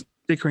labels,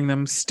 stickering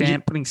them,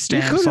 putting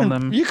stamps on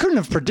them. You couldn't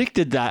have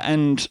predicted that,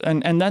 and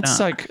that's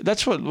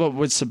that's what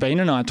with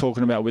Sabine and I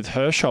talking about with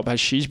her shop as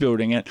she's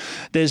building it.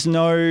 There's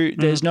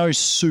no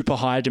super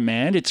high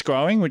demand. It's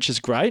growing, which is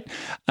great,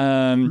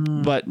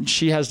 but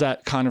she has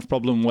that kind of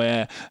problem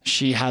where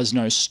she has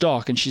no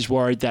stock, and she's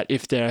worried that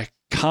if there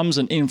comes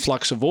an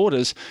influx of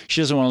orders,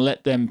 she doesn't want to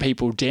let them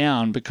people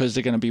down because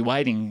they're going to be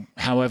waiting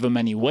however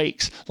many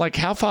weeks. Like,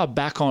 how far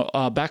back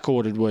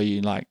ordered were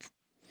you? Like,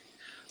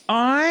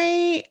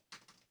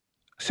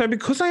 So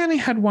because I only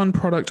had one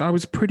product, I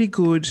was pretty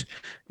good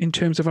in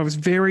terms of I was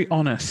very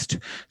honest.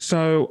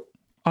 So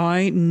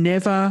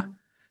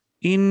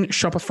in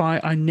Shopify,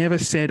 I never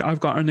said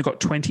I've only got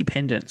 20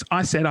 pendants.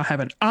 I said I have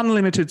an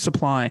unlimited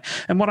supply.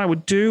 And what I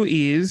would do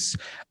is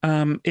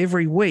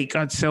every week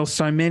I'd sell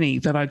so many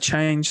that I'd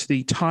change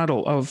the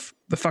title of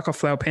the Fuck Off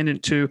Flower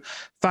pendant to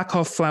Fuck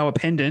Off Flower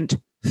pendant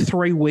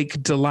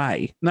 3-week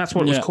delay. And that's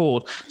what it was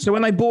called. So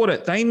when they bought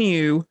it, they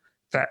knew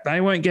that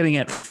they weren't getting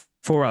it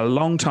for a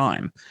long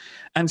time.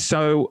 And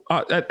so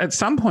at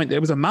some point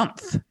there was a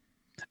month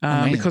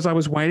because I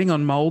was waiting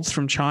on molds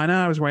from China.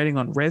 I was waiting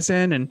on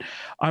resin, and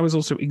I was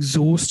also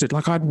exhausted.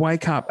 Like, I'd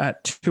wake up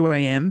at 2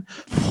 a.m.,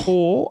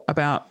 pour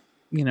about,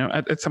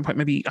 at some point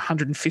maybe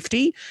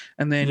 150,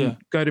 and then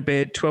go to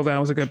bed. 12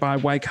 hours would go by,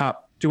 wake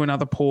up, do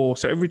another pour.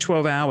 So every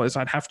 12 hours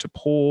I'd have to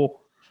pour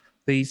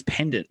these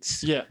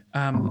pendants. Yeah.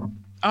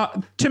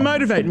 To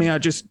motivate me, I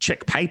just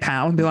check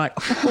PayPal and be like,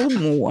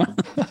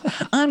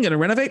 I'm going to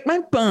renovate my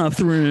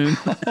bathroom.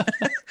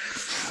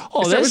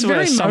 That's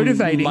where some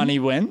money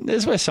went.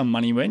 There's where some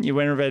money went. You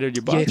renovated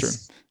your bathroom.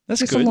 Yes.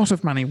 That's good. A lot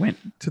of money went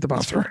to the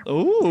bathroom.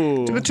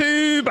 Ooh. To the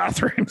 2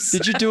 bathrooms.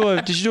 Did you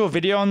do a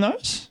video on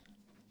those?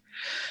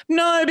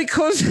 No,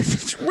 because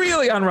it's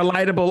really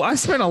unrelatable. I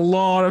spent a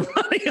lot of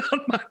money on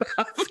my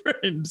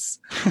bathrooms.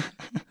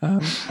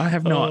 I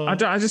have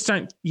not. I just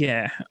don't.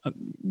 Yeah.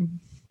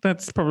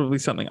 That's probably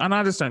something. And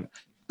I don't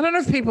know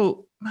if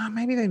people,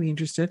 maybe they'd be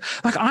interested.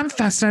 Like, I'm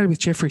fascinated with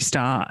Jeffree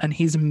Star and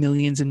his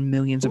millions and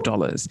millions of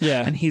dollars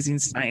and his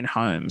insane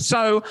home.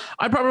 So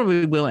I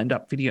probably will end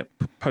up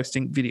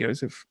posting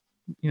videos of,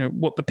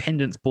 what the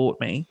pendants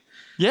bought me.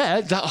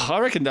 Yeah, I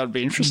reckon that would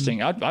be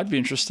interesting. I'd be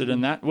interested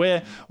in that.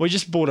 We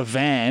just bought a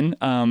van.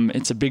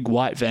 It's a big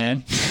white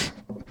van.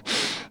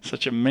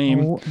 Such a meme.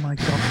 Oh, my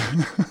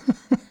God.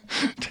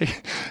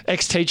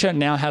 Ex-teacher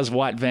now has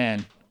white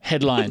van.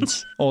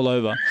 Headlines all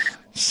over.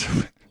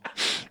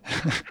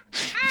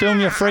 Film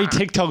your free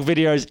TikTok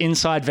videos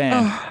inside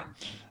van.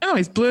 Oh,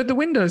 he's blurred the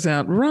windows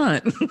out.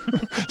 Right.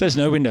 There's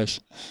no windows.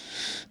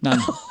 None.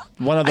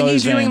 One of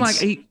those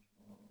vans.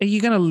 Are you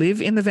going to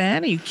live in the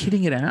van? Are you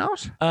kidding it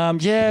out?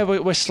 Yeah,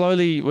 we're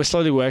slowly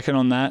working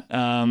on that.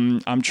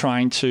 I'm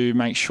trying to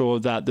make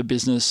sure that the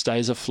business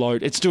stays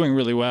afloat. It's doing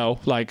really well.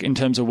 Like, in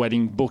terms of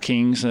wedding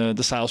bookings,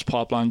 the sales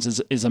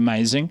pipelines is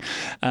amazing.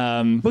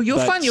 Well, you'll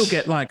find you'll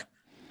get like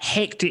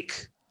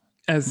hectic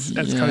as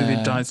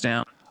COVID dies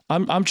down.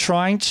 I'm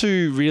trying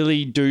to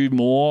really do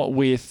more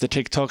with the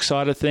TikTok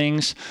side of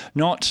things,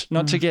 not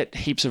to get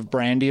heaps of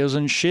brand deals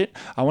and shit.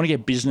 I want to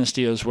get business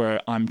deals where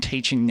I'm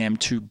teaching them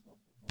to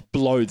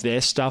blow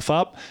their stuff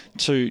up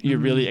to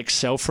really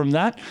excel from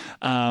that.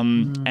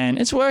 And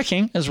it's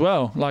working as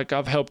well. Like,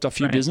 I've helped a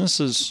few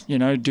businesses,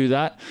 do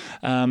that.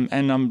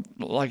 And I'm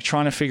like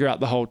trying to figure out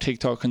the whole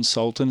TikTok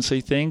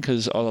consultancy thing,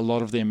 because a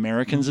lot of the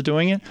Americans are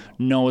doing it.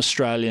 No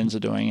Australians are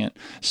doing it.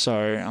 So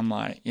I'm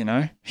like,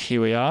 here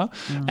we are.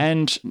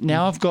 And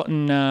now I've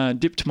gotten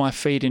dipped my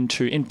feet in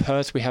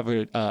Perth, we have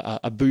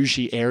a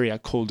bougie area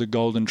called the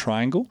Golden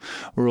Triangle,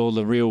 where all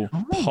the real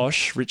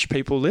posh rich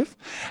people live.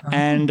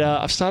 And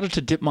I've started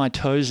to dip my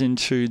toes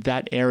into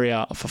that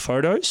area for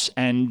photos,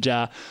 and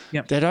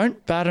they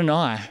don't bat an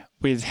eye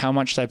with how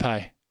much they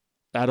pay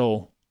at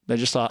all. They're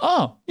just like,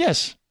 oh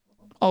yes,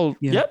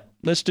 yep,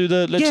 let's do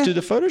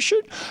the photo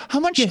shoot. How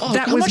much? Yeah,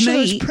 how much are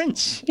those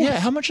prints? Yeah,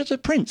 how much are the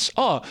prints?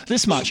 Oh,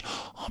 this much.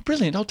 Oh,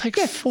 brilliant! I'll take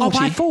 40. I'll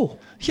buy 4.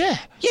 Yeah.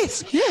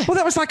 Yes. Yeah. Well,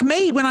 that was like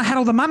me when I had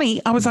all the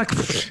money. I was like,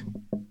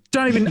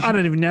 I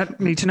don't even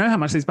need to know how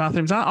much these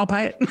bathrooms are. I'll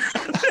pay it.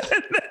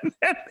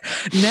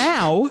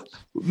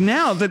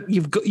 Now that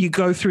you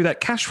go through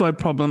that cash flow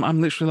problem,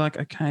 I'm literally like,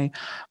 okay,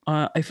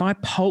 if I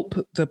pulp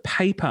the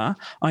paper,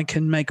 I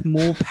can make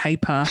more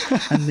paper,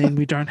 and then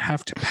we don't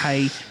have to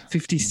pay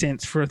 50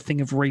 cents for a thing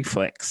of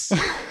Reflex.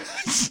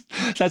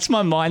 That's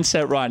my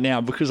mindset right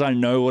now, because I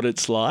know what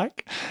it's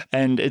like,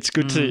 and it's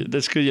good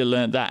that's good you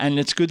learned that, and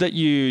it's good that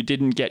you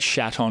didn't get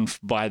shat on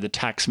by the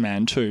tax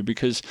man too,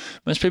 because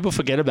most people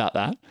forget about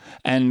that,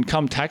 and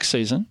come tax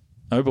season,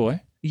 oh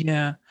boy.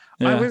 Yeah.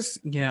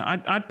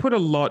 I'd put a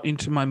lot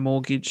into my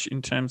mortgage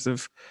in terms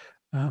of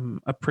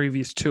a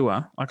previous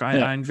tour. Like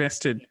I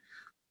invested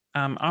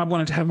I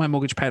wanted to have my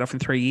mortgage paid off in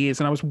 3 years,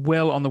 and I was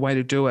well on the way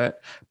to do it.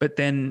 But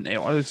then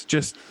it was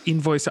just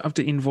invoice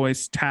after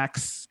invoice,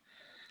 tax,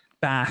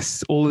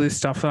 BAS, all of this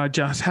stuff that I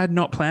just had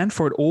not planned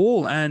for at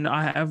all. And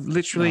I have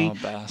literally,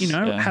 had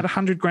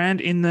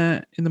 $100,000 in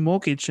the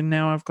mortgage, and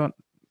now I've got,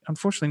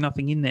 unfortunately,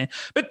 nothing in there.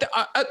 But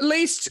at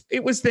least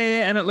it was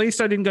there, and at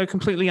least I didn't go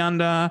completely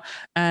under.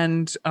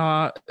 And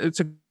it's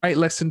a great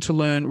lesson to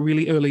learn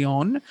really early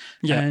on.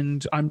 Yeah.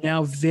 And I'm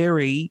now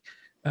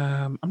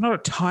I'm not a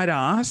tight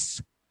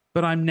ass,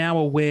 but I'm now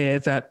aware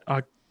that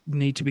I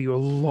need to be a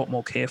lot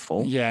more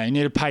careful. Yeah, you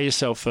need to pay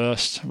yourself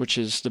first, which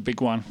is the big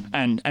one,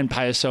 and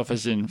pay yourself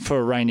as in for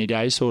a rainy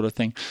day sort of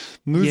thing.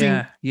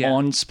 Moving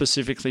on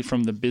specifically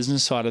from the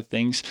business side of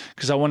things,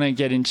 because I want to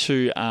get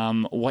into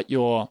what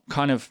your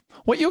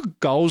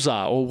goals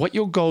are, or what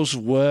your goals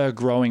were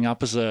growing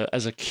up as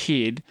a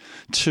kid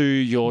to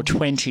your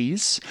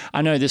 20s.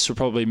 I know this will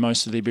probably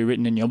mostly be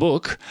written in your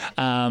book,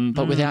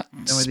 but without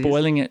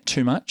spoiling it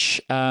too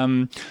much,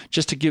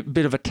 just to give a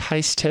bit of a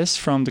taste test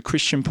from the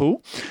Christian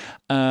pool.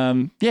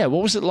 What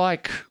was it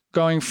like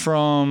going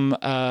from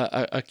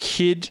a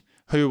kid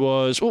who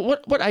was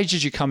what age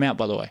did you come out,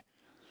 by the way?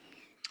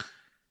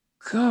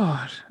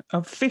 God,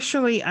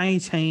 officially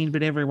 18,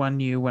 but everyone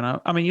knew when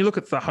I mean, you look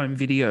at the home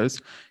videos,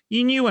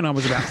 you knew when I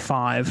was about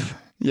 5.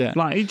 Yeah.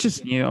 Like, you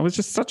just knew. I was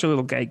just such a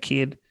little gay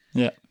kid.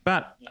 Yeah.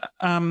 But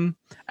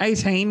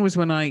 18 was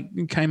when I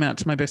came out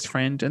to my best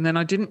friend, and then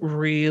I didn't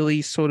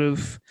really I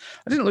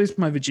didn't lose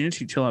my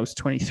virginity till I was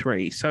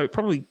 23. So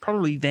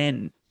probably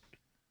then.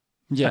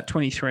 Yeah, at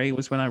 23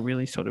 was when I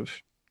really sort of.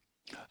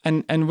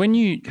 And when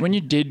you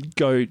did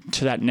go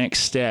to that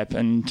next step,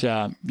 and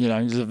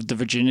the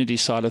virginity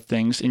side of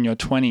things in your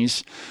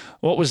 20s,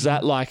 what was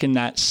that like in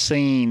that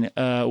scene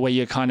where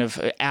you're kind of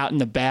out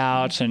and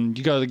about, and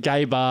you go to the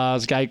gay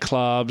bars, gay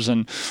clubs,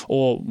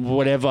 or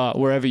whatever,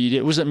 wherever you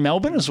did? Was it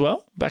Melbourne as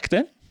well back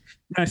then?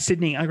 No,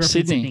 Sydney. I grew up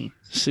in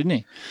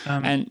Sydney.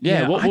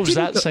 What was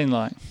that scene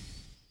like?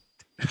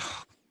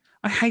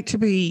 I hate to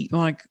be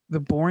like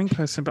the boring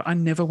person, but I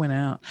never went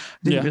out.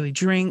 Didn't really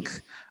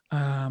drink.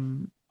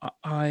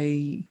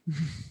 I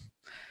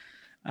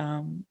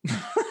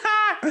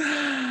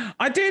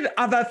did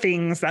other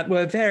things that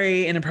were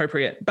very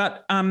inappropriate,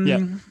 but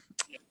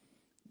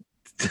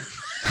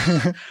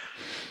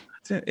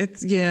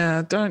it's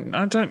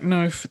I don't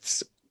know if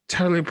it's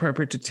totally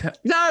appropriate to tell.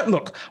 No,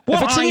 look.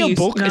 If it's in your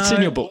book, it's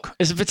in your book.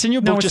 If it's in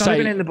your book, just say,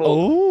 in the book.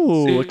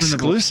 Oh,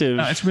 exclusive.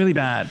 No, it's really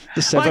bad.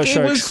 The Sevo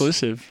Show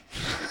exclusive.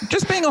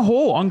 Just being a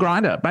whore on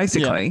Grindr,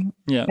 basically.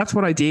 Yeah. That's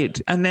what I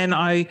did. And then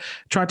I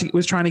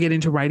was trying to get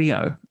into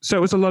radio. So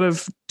it was a lot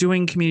of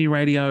doing community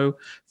radio,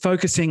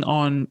 focusing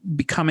on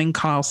becoming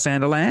Kyle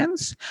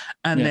Sandilands,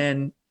 and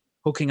then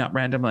hooking up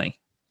randomly.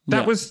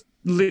 That was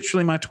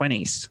literally my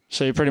 20s.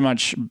 So you're pretty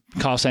much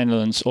Kyle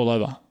Sandilands all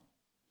over.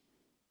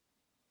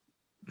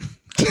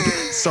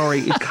 Sorry,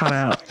 it cut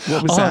out.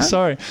 What was that? Oh,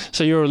 sorry.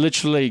 So you're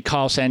literally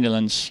Kyle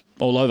Sandilands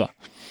all over.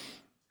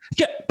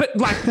 Yeah, but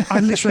like I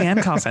literally am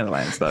Kyle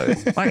Sandilands though.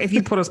 Like if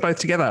you put us both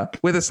together,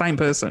 we're the same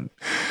person.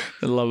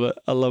 I love it.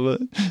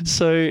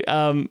 So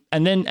and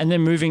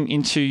then moving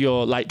into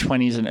your late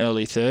 20s and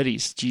early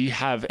 30s, do you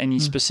have any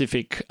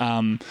specific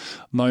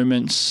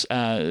moments,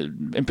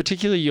 in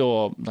particular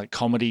your like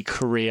comedy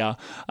career,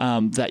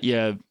 that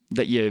you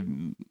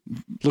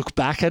look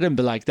back at and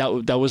be like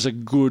that was a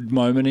good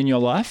moment in your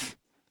life?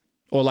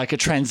 Or like a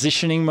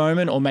transitioning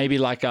moment, or maybe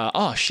like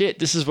oh shit,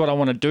 this is what I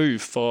want to do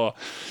for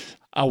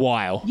a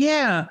while.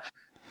 Yeah,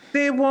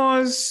 there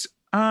was.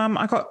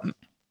 I got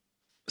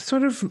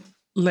sort of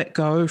let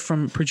go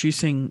from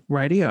producing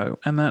radio,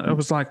 and that I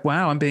was like,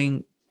 wow,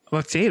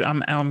 that's it.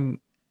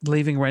 I'm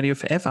leaving radio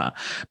forever.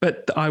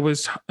 But I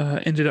was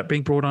ended up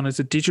being brought on as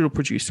a digital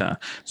producer.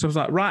 So I was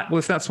like, right, well,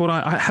 if that's what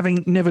I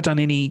having never done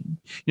any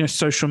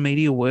social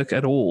media work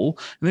at all,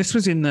 and this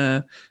was in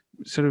the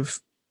sort of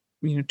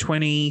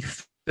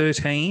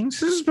 2013.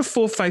 So this is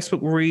before Facebook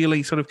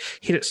really sort of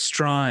hit its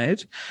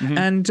stride. Mm-hmm.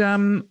 And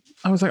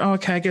I was like, oh,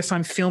 okay, I guess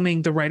I'm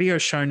filming the radio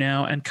show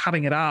now and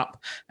cutting it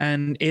up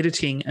and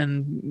editing.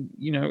 And,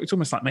 it's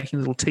almost like making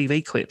little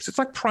TV clips. It's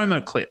like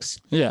promo clips.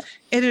 Yeah.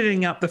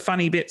 Editing up the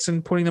funny bits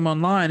and putting them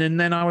online. And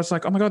then I was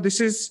like, oh, my God, this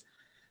is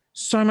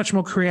so much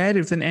more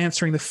creative than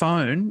answering the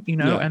phone,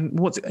 and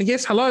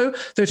yes, hello,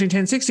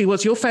 131060,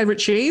 what's your favorite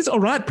cheese? All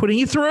right, putting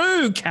you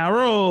through,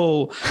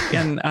 Carol.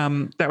 And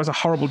that was a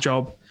horrible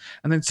job.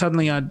 And then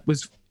suddenly I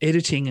was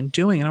editing and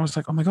doing, and I was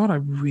like, oh my God, I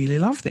really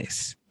love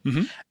this.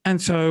 Mm-hmm.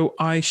 And so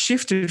I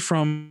shifted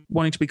from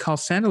wanting to be Kyle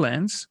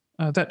Sandilands.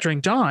 That dream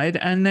died.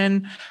 And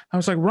then I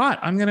was like, right,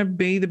 I'm going to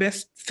be the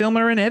best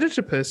filmer and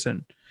editor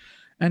person.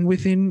 And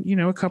within,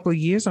 a couple of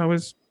years, I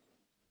was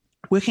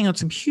working on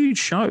some huge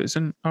shows,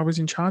 and I was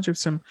in charge of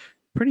some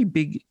pretty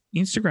big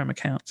Instagram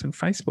accounts and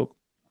Facebook.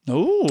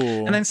 Oh.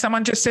 And then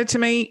someone just said to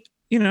me,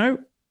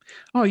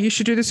 oh, you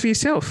should do this for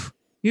yourself.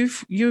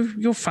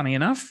 You're funny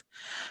enough.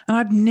 And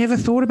I'd never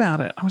thought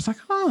about it. I was like,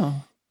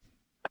 oh,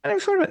 I never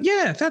thought about it.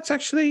 Yeah, that's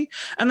actually.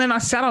 And then I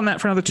sat on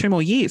that for another 2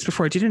 more years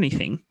before I did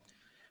anything.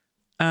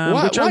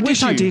 which I why wish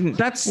did I you? didn't.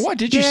 Why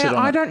did you sit on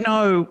I it? don't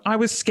know. I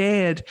was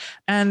scared,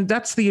 and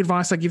that's the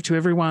advice I give to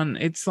everyone.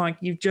 It's like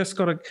you've just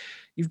got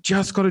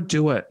to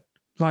do it.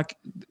 Like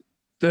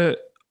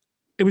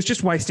it was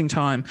just wasting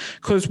time,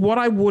 because what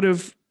I would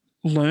have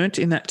learnt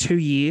in that 2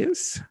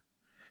 years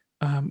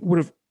would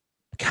have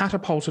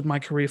catapulted my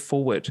career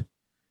forward.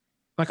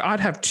 Like I'd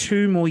have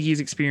 2 more years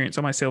experience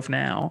on myself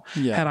now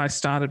had I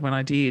started when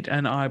I did.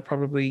 And I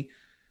probably,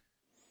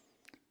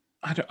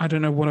 I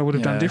don't know what I would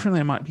have done differently.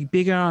 I might be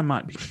bigger. I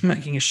might be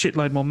making a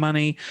shitload more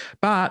money,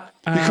 but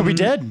You could be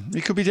dead.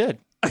 You could be dead.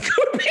 I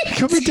You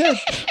could be dead.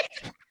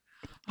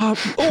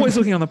 Always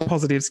looking on the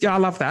positives. Yeah, I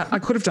love that. I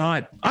could have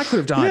died.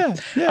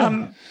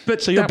 Yeah.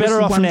 But So you're that was better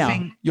the off one now.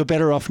 thing- You're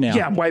better off now.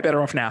 Yeah, I'm way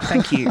better off now.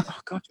 Thank you. Oh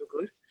God, you're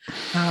good.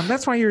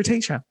 That's why you're a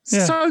teacher.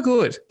 Yeah. So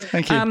good.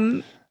 Thank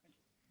you.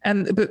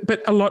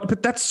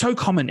 But that's so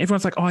common.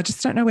 Everyone's like, oh, I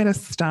just don't know where to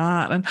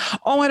start. And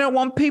I don't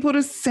want people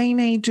to see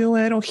me do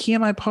it or hear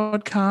my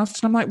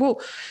podcast. And I'm like,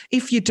 well,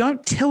 if you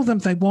don't tell them,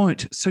 they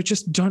won't. So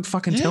just don't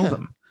fucking tell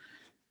them.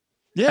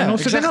 Yeah. And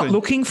also exactly. they're not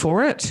looking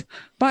for it.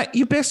 Like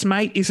your best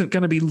mate isn't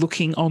going to be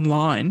looking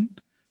online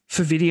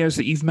for videos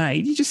that you've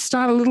made. You just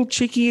start a little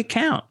cheeky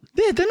account.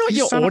 Yeah, they're not You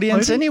your start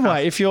audience uploading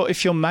anyway. stuff.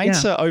 If your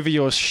mates are over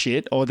your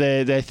shit, or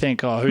they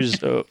think,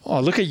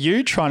 look at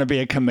you trying to be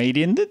a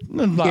comedian.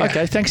 I'm like,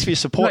 okay, thanks for your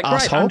support, Like,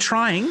 great, asshole. I'm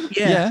trying.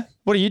 Yeah.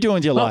 What are you doing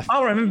with your life?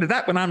 I'll remember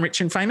that when I'm rich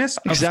and famous.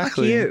 Oh,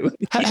 Exactly. fuck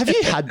you. Have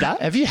you had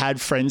that? Have you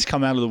had friends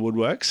come out of the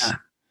woodworks?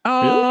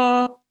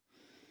 Not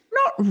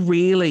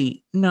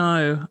really.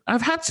 No,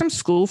 I've had some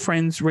school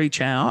friends reach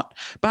out,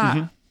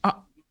 but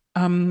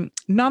none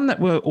that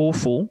were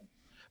awful.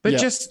 But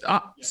just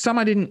some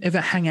I didn't ever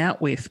hang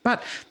out with.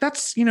 But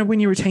that's, when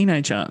you're a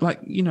teenager,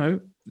 like,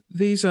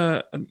 these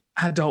are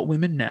adult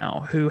women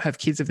now who have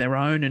kids of their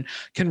own and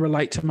can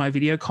relate to my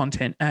video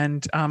content.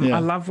 And I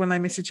love when they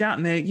message out,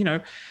 and they're,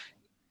 you're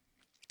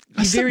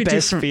very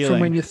different from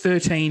when you're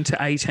 13 to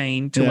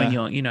 18 to when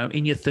you're,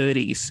 in your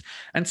 30s.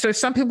 And so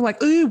some people are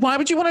like, ooh, why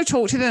would you want to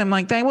talk to them?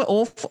 Like, they were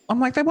awful.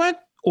 I'm like, they weren't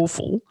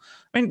awful.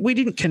 I mean, we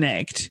didn't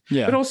connect.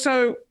 Yeah. But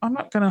also, I'm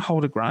not going to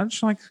hold a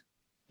grudge. Like,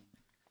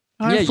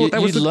 I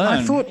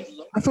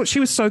thought she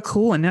was so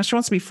cool, and now she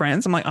wants to be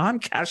friends. I'm like, I'm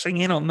cashing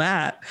in on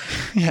that.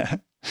 Yeah.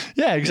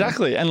 Yeah,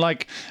 exactly. And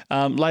like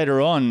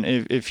later on,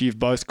 if you've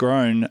both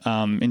grown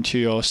into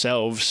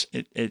yourselves,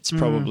 it's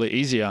probably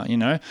easier,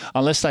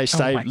 unless they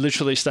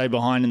literally stay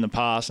behind in the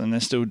past and they're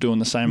still doing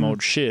the same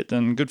old shit,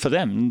 then good for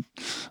them.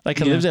 They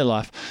can live their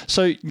life.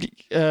 So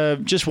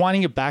just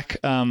winding it back,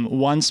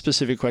 one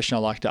specific question I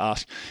like to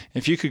ask,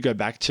 if you could go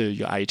back to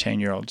your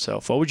 18-year-old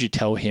self, what would you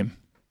tell him?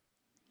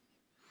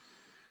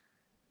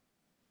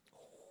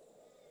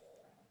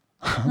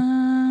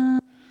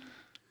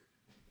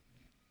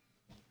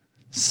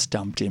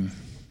 Stumped him.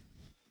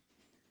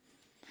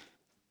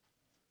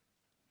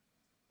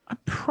 I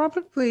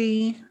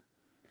probably,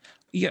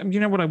 you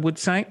know what I would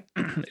say?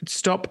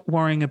 Stop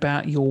worrying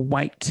about your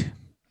weight.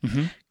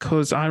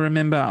 Because I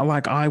remember,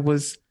 like, I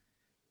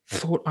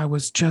thought I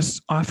was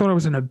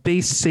an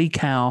obese sea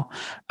cow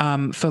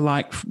for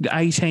like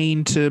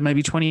 18 to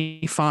maybe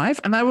 25,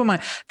 and they were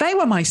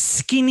my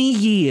skinny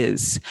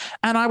years,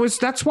 and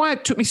that's why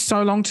it took me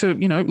so long to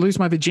lose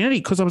my virginity,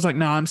 because I was like,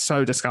 no, I'm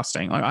so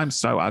disgusting, like I'm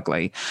so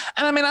ugly.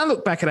 And I mean, I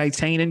look back at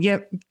 18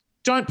 and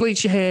don't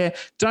bleach your hair,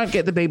 don't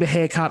get the Bieber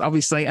haircut,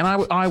 obviously. And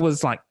I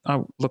was like,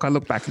 I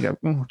look back and go,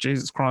 oh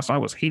Jesus Christ, I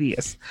was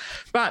hideous.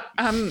 But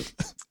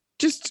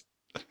just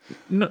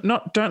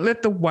don't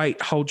let the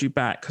weight hold you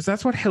back, because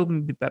that's what held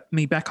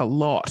me back a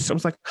lot. So I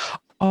was like,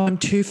 oh, I'm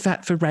too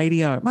fat for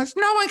radio. I'm like,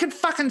 no one can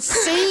fucking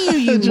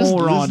see you, you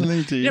moron.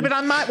 Yeah, but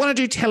I might want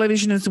to do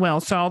television as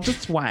well, so I'll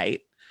just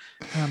wait.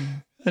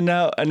 And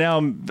now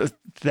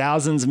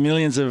thousands,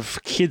 millions of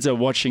kids are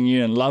watching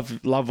you and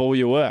love all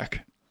your work.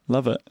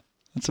 Love it.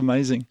 That's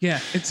amazing. Yeah,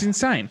 it's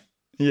insane.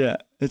 Yeah,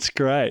 it's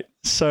great.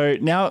 So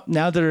now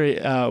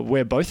that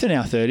we're both in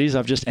our 30s,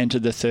 I've just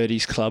entered the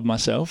 30s club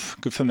myself.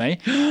 Good for me.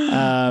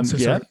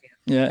 Sorry.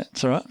 Yeah,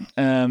 it's all right.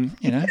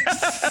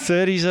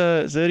 30s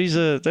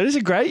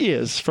are great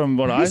years from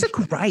what I've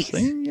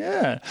seen.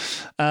 Yeah.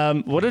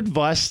 What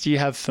advice do you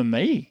have for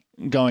me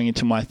going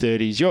into my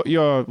 30s?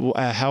 You're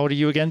how old are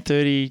you again?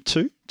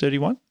 32,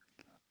 31?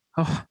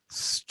 Oh,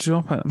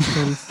 stop it! I'm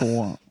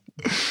 34.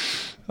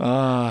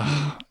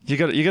 You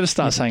got to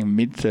start saying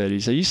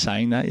mid-30s. Are you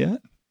saying that yet?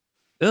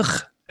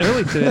 Ugh.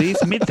 Early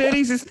 30s.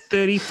 Mid-30s is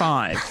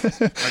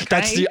 35. Okay?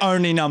 That's the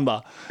only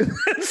number.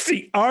 It's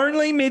the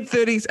only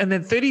mid-30s. And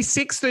then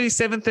 36,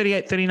 37,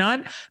 38,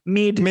 39,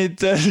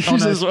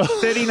 mid-30s as well.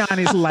 39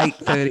 is late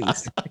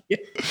 30s.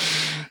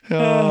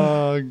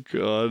 Oh,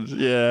 God.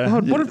 Yeah.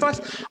 God, what advice?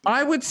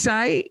 I would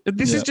say,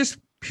 this is just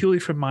purely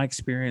from my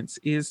experience,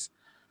 is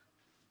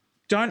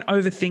don't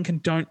overthink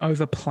and don't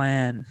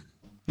overplan.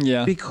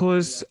 Yeah.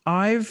 Because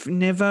I've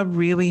never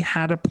really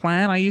had a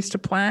plan. I used to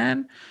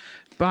plan,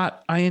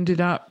 but I ended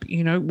up,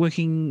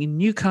 working in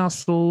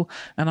Newcastle,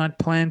 and I'd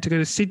planned to go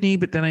to Sydney,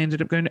 but then I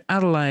ended up going to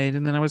Adelaide,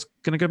 and then I was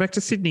going to go back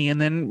to Sydney,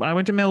 and then I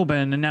went to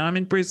Melbourne, and now I'm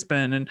in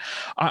Brisbane. And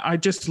I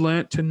just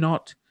learnt to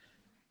not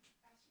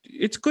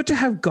it's good to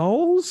have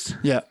goals,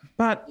 Yeah.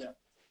 but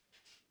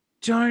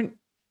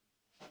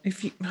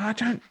I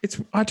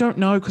don't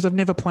know, because I've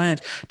never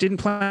planned. Didn't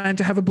plan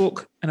to have a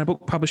book, and a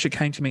book publisher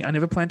came to me. I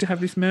never planned to have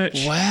this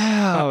merch.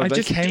 Wow. I They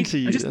just came did, to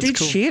you. I just That's did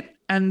cool. shit,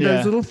 and Yeah.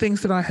 those little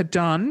things that I had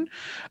done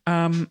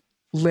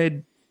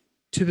led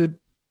to the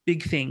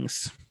big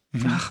things.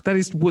 That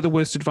is the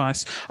worst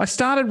advice. I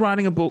started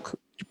writing a book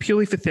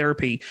purely for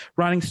therapy,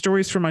 writing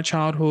stories from my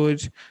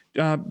childhood,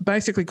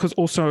 basically because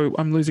also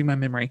I'm losing my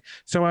memory.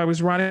 So I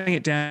was writing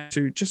it down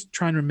to just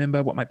try and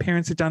remember what my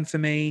parents had done for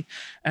me.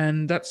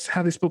 And that's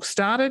how this book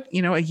started.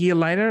 You know, a year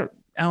later,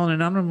 Alan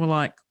and Unwin were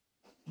like,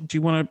 do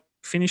you want to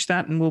finish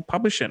that and we'll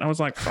publish it? And I was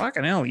like,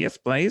 fucking hell, yes,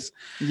 please.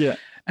 Yeah.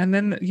 And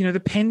then, you know, the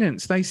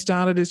pendants, they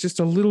started as just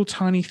a little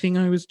tiny thing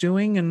I was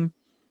doing, and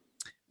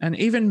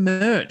even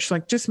merch,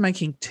 like just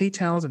making tea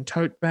towels and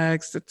tote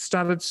bags, that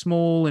started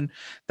small, and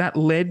that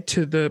led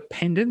to the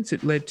pendants.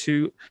 It led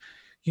to,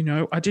 you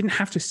know, I didn't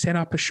have to set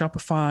up a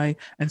Shopify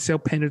and sell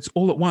pendants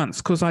all at once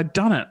because I'd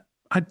done it.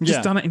 I'd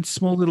just done it in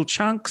small little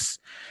chunks.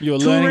 You were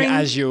learning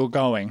as you were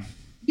going.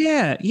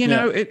 Yeah. You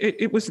know,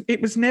 it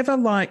was never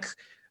like,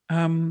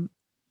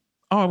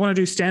 I want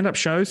to do stand-up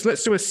shows.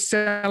 Let's do a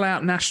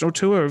sell-out national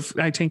tour of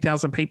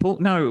 18,000 people.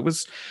 No, it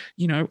was,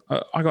 you know,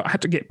 I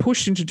had to get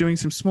pushed into doing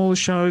some smaller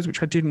shows,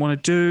 which I didn't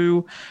want to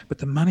do, but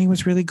the money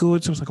was really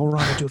good. So I was like, all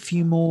right, I'll do a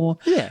few more.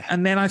 Yeah.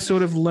 And then I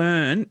sort of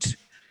learned,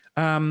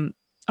 I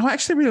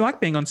actually really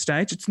like being on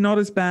stage. It's not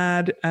as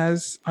bad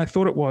as I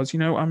thought it was. You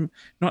know, I'm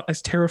not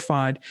as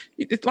terrified.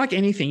 It's like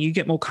anything. You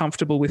get more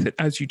comfortable with it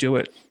as you do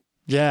it.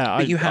 Yeah.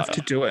 But you have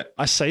to do it.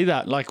 I see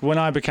that. Like when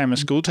I became a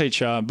school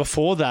teacher,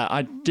 before that,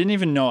 I didn't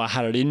even know I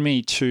had it in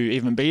me to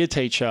even be a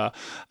teacher,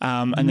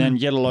 and then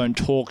yet alone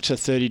talk to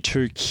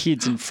 32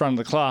 kids in front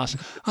of the class.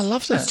 I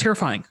loved it. That's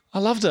terrifying. I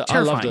loved it.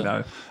 Terrifying, I loved it.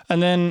 though.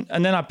 And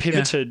then I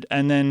pivoted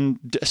and then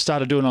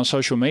started doing it on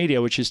social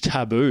media, which is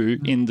taboo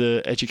in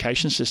the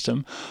education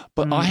system.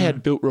 But I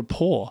had built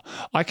rapport.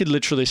 I could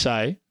literally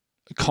say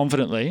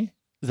confidently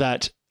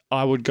that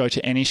I would go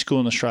to any school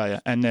in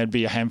Australia and there'd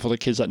be a handful of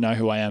kids that know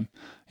who I am.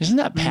 Isn't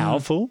that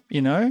powerful,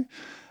 you know?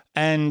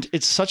 And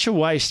it's such a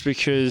waste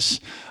because,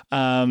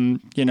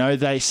 you know,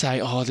 they say,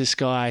 oh, this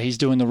guy, he's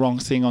doing the wrong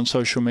thing on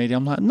social media.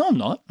 I'm like, no, I'm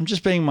not. I'm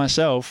just being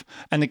myself.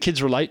 And the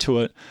kids relate to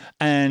it.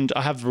 And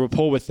I have a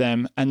rapport with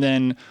them. And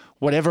then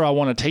whatever I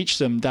want to teach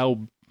them,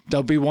 they'll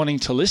be wanting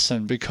to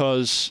listen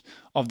because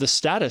of the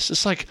status.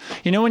 It's like,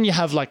 you know, when you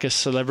have like a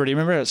celebrity,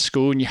 remember at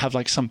school and you have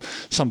like some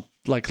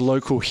like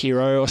local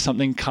hero or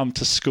something come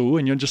to school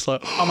and you're just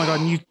like, oh my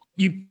God, and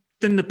you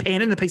then the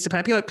pen and the piece of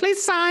paper, you're like,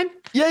 please sign.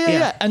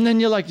 Yeah. And then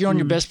you're on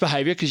your best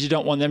behavior because you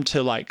don't want them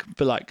to like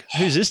be like,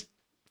 who's this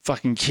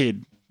fucking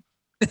kid?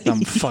 Dumb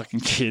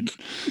fucking kid.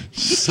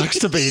 Sucks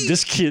to be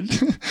this kid.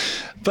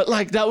 But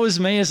like that was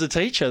me as a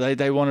teacher.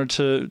 They wanted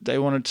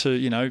to,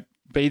 you know,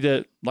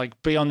 be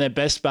on their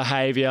best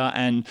behavior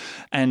and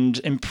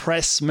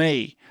impress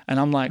me. And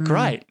I'm like,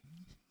 great.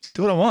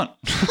 Do what I want.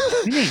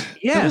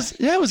 Yeah.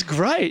 It was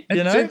great.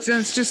 You know,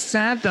 it's just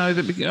sad though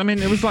that, I mean,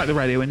 it was like the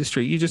radio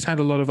industry. You just had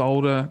a lot of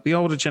the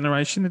older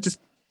generation that just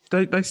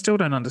they still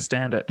don't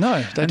understand it.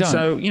 No, they don't.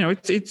 So you know,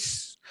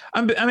 it's.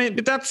 I mean,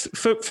 but that's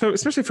for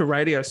especially for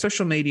radio.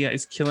 Social media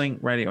is killing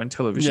radio and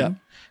television,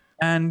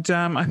 and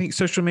I think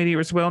social media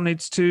as well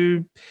needs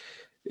to.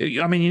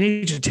 I mean, you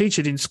need to teach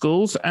it in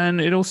schools,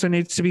 and it also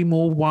needs to be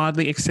more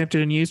widely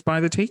accepted and used by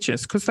the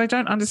teachers because they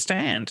don't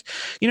understand.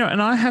 You know,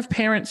 and I have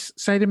parents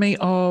say to me,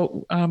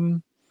 "Oh,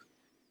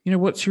 you know,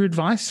 what's your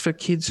advice for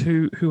kids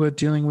who are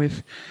dealing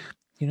with,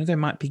 you know, they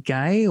might be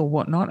gay or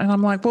whatnot?" And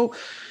I'm like, well,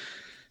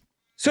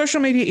 social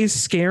media is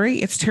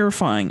scary. It's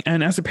terrifying.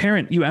 And as a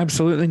parent, you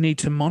absolutely need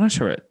to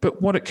monitor it.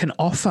 But what it can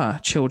offer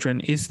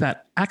children is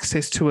that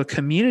access to a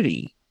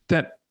community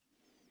that,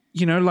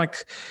 you know,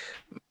 like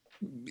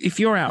if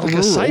you're out like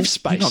rural, a safe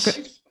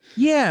space.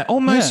 Yeah,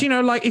 almost, you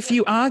know, like if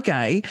you are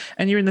gay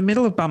and you're in the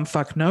middle of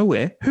bumfuck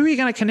nowhere, who are you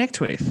going to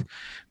connect with?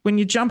 When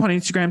you jump on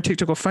Instagram,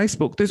 TikTok or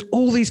Facebook, there's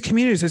all these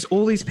communities, there's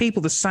all these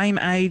people the same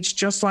age,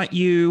 just like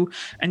you,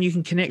 and you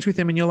can connect with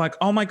them and you're like,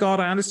 oh my God,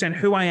 I understand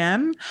who I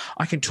am.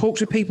 I can talk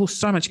to people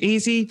so much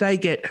easier. They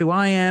get who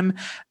I am.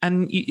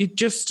 And it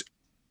just,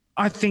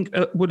 I think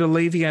it would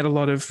alleviate a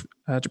lot of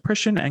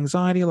depression,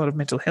 anxiety, a lot of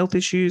mental health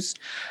issues.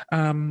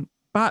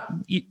 But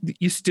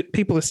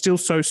people are still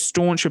so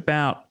staunch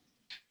about,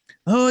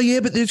 oh, yeah,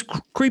 but there's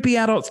creepy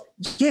adults.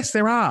 Yes,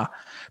 there are.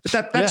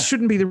 But that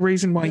shouldn't be the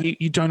reason why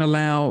you don't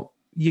allow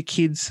your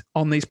kids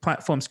on these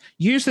platforms.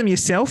 Use them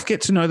yourself, get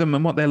to know them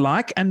and what they're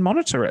like, and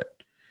monitor it.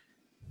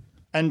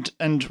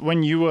 And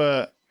when you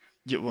were,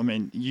 I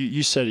mean,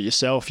 you said it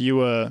yourself,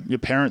 your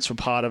parents were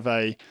part of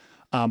a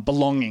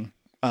belonging.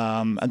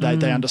 And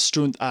they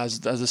understood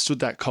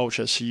that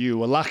culture, so you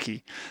were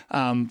lucky.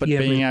 But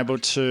being able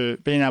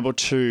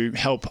to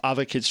help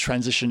other kids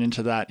transition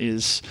into that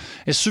is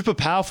super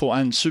powerful,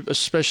 and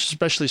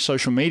especially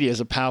social media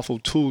is a powerful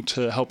tool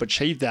to help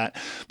achieve that.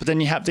 But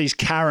then you have these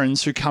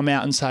Karens who come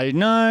out and say,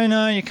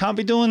 no, you can't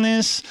be doing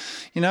this.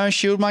 You know,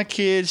 shield my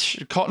kids,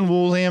 cotton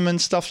wool him, and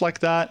stuff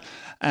like that.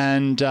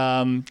 And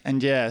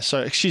yeah,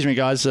 so excuse me,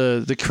 guys,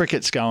 the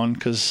cricket's going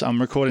because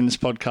I'm recording this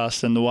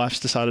podcast and the wife's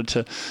decided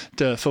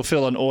to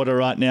fulfill an order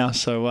right now.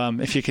 So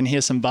if you can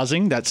hear some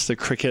buzzing, that's the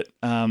cricket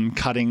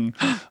cutting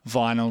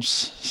vinyls.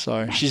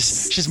 So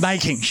she's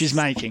making.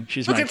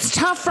 Look, it's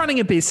tough running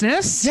a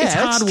business. Yeah, it's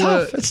hard tough.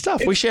 work. It's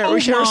tough. We share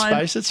a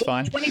space. It's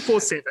fine.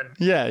 24/7.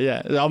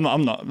 Yeah.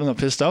 I'm not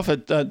pissed off.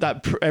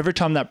 Every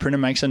time that printer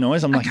makes a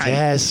noise, I'm like,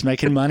 yes,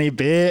 making money,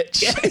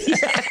 bitch.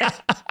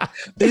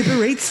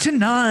 Uber Eats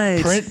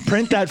tonight.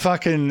 Print that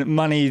fucking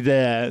money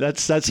there.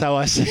 That's how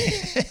I see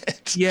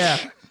it. Yeah.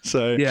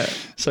 So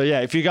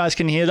yeah, if you guys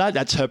can hear that,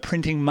 that's her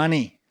printing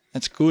money.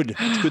 That's good.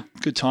 It's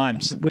good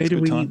times. Where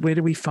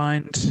do we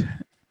find?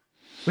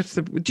 How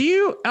do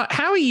you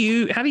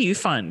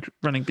find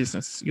running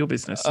your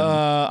business?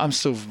 I'm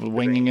still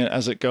winging it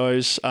as it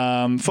goes.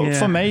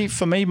 For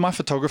me, my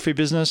photography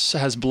business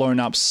has blown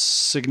up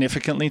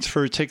significantly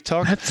through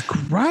TikTok. That's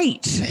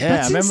great.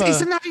 Yeah,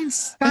 isn't that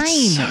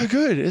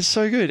insane? It's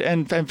so good.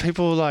 And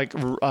people like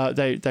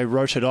they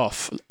wrote it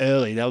off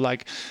early. They were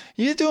like,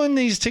 "You're doing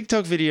these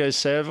TikTok videos,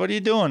 Sev. What are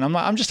you doing?" I'm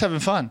like, "I'm just having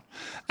fun,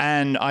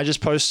 and I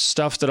just post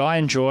stuff that I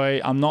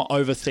enjoy. I'm not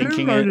overthinking it."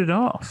 Who wrote it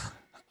off?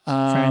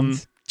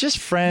 Friends. Just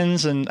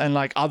friends and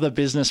like other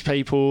business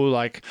people.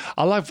 Like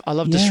I love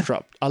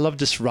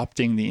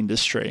disrupting the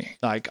industry.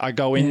 Like I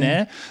go in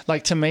there.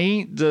 Like to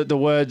me, the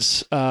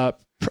words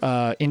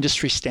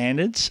industry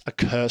standards are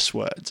curse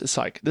words. It's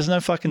like there's no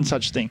fucking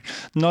such thing.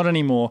 Not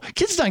anymore.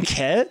 Kids don't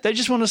care. They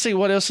just want to see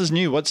what else is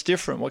new, what's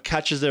different, what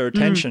catches their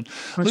attention.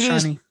 What's Look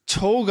at shiny? this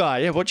tall guy.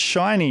 Yeah, what's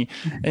shiny?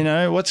 You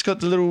know, what's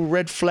got the little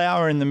red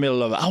flower in the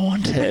middle of it? I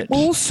want it.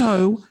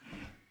 Also,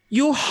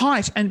 your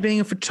height and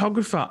being a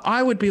photographer,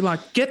 I would be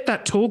like, get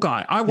that tall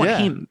guy. I want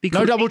him.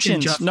 Because no double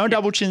chins. No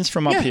double chins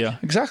from up here.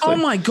 Exactly. Oh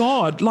my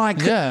God. Like,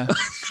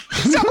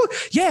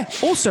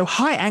 Also,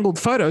 high angled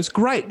photos,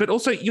 great. But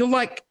also, you're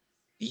like,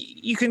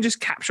 you can just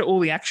capture all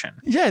the action.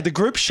 Yeah, the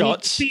group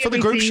shots. For the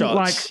group shots.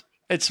 Like,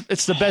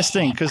 it's the best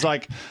thing because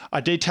like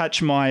I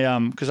detach my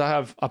because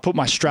I put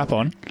my strap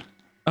on.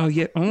 Oh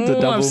yeah.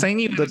 I've seen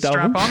you with the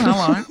strap on.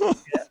 Hello.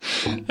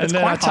 And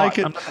then I take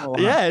it.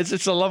 Yeah,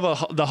 it's I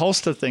love the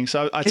holster thing.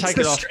 So I take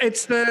it off.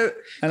 It's the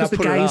and I the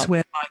put gays it up.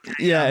 wear like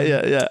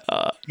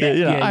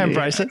I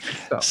embrace it.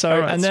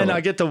 So right, and then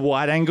I get the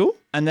wide angle,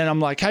 and then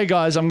I'm like, hey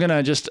guys, I'm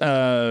gonna just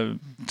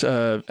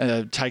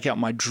take out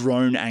my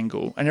drone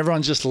angle, and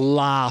everyone just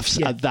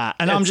laughs at that,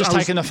 and I'm just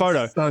taking the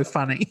photo. So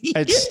funny.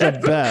 It's the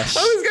best.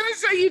 I was gonna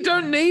say you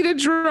don't need a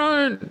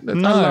drone.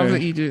 No. I love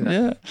that you do that.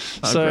 Yeah.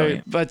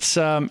 Brilliant. But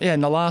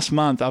in the last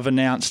month, I've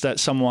announced that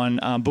someone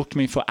booked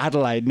me for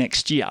Adelaide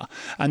next year.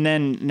 And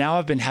then now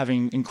I've been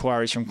having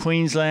inquiries from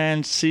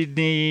Queensland,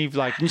 Sydney,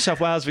 like New South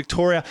Wales,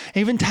 Victoria,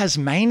 even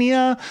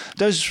Tasmania,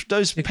 those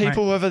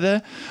people over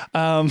there,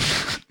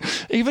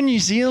 even New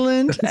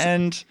Zealand.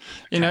 And,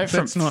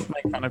 let's not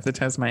make fun of the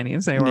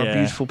Tasmanians. They are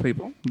beautiful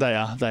people. They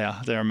are.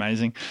 They're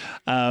amazing.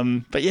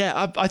 But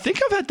yeah, I think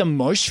I've had the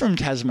most from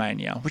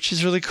Tasmania, which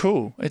is really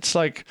cool. It's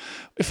like,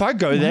 if I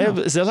go there,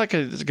 is there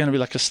is it going to be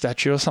like a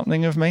statue or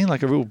something of me?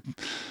 Like a real...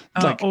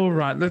 all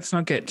right, let's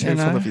not get too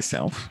full of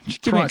yourself.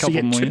 Give me a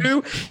couple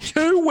more.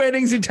 Two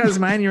weddings in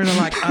Tasmania, and I'm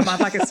like, I'd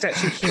like a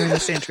statue here in the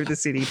centre of the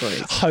city,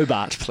 please.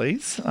 Hobart,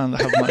 please. I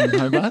have mine in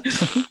Hobart.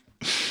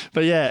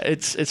 But yeah,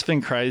 it's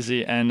been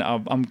crazy, and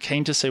I'm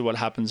keen to see what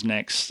happens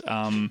next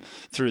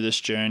through this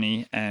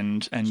journey,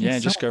 and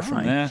just go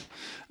from there.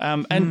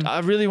 And I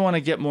really want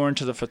to get more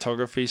into the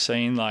photography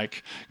scene,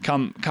 like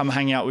come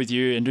hang out with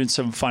you and doing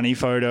some funny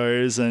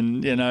photos,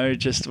 and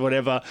just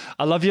whatever.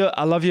 I love your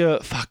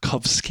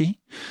Farkovsky.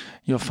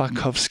 Your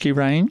Farkovsky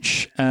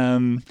range.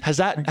 Has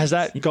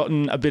that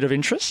gotten a bit of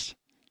interest?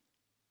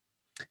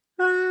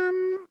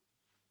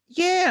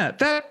 Yeah,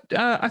 that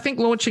I think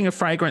launching a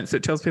fragrance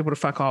that tells people to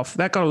fuck off,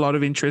 that got a lot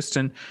of interest,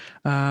 and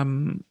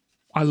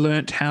I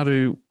learnt how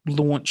to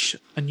launch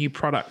a new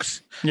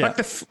product. Yeah. Like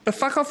the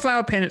fuck off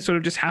flower pen, it sort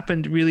of just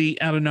happened really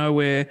out of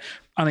nowhere,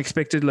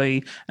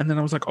 unexpectedly, and then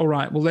I was like, all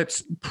right, well,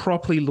 let's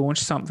properly launch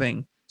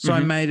something. So I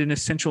made an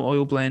essential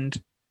oil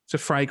blend. It's a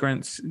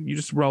fragrance. You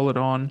just roll it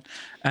on,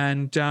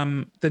 and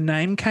the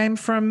name came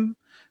from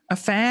a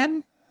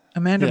fan.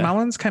 Amanda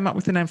Mullins came up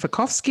with the name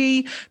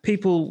Farkovsky.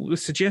 People were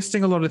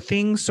suggesting a lot of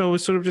things, so I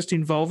was sort of just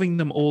involving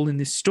them all in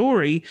this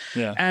story.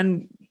 Yeah.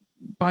 And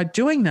by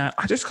doing that,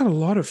 I just got a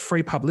lot of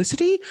free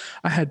publicity.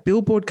 I had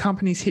billboard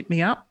companies hit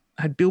me up.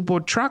 I had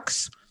billboard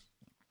trucks.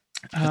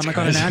 I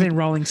got an ad in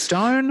Rolling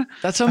Stone.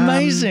 That's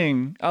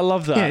amazing. I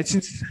love that.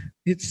 Yeah,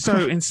 it's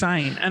so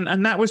insane.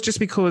 And that was just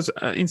because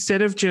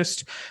instead of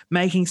just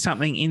making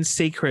something in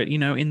secret,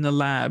 in the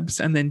labs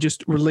and then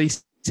just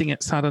releasing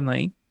it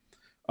suddenly,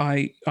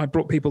 I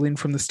brought people in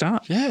from the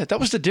start. Yeah, that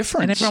was the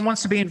difference. And everyone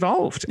wants to be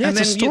involved. Yeah, and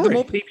then it's a story. The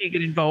more people you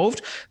get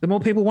involved, the more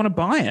people want to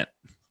buy it.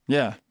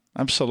 Yeah.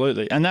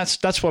 Absolutely. And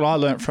that's what I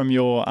learned from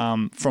your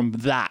from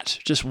that,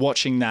 just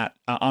watching that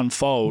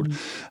unfold. And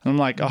I'm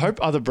like, I hope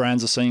other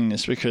brands are seeing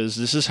this, because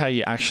this is how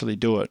you actually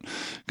do it.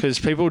 Because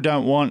people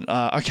don't want,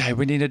 okay,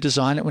 we need to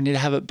design it, we need to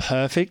have it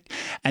perfect,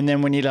 and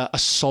then we need a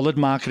solid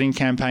marketing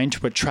campaign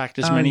to attract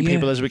as many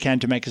people as we can,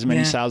 to make as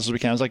many sales as we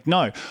can. I was like,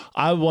 no,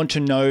 I want to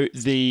know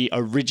the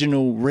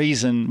original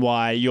reason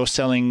why you're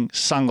selling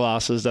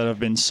sunglasses that have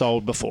been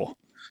sold before.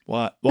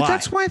 Why? But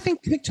that's why I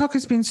think TikTok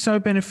has been so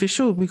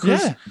beneficial,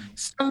 because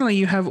suddenly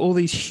you have all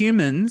these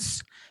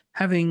humans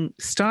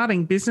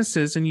starting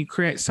businesses, and you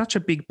create such a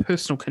big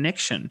personal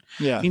connection.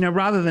 Yeah. You know,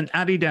 rather than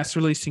Adidas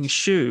releasing a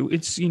shoe,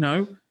 it's, you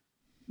know,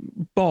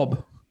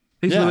 Bob.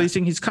 He's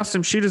releasing his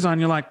custom shoe design.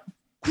 You're like,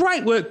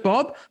 great work,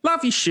 Bob.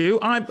 Love your shoe.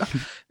 I've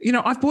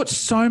bought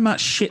so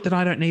much shit that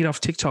I don't need off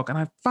TikTok, and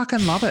I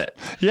fucking love it.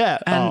 Yeah.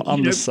 And,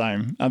 I'm the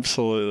same.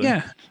 Absolutely.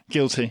 Yeah.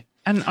 Guilty.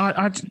 And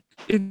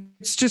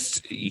it's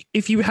just,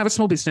 if you have a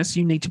small business,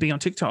 you need to be on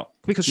TikTok,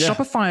 because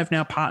Shopify have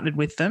now partnered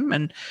with them,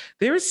 and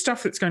there is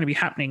stuff that's going to be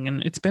happening,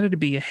 and it's better to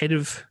be ahead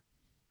of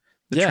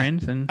the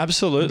trend than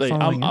absolutely.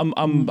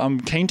 I'm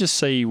keen to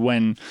see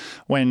when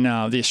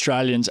the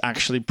Australians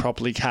actually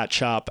properly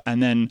catch up,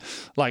 and then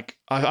like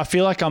I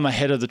feel like I'm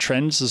ahead of the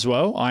trends as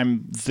well.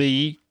 I'm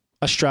the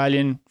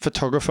Australian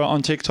photographer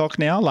on TikTok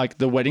now, like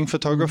the wedding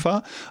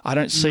photographer. I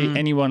don't see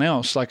anyone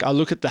else. Like, I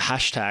look at the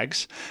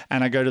hashtags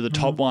and I go to the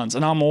top ones,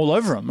 and I'm all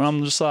over them. And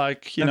I'm just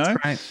like,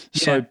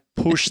 so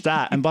push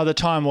that. And by the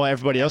time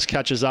everybody else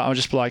catches up, I'll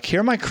just be like, here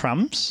are my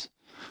crumbs.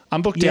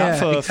 I'm booked out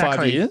for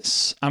 5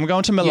 years. I'm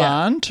going to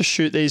Milan to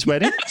shoot these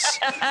weddings.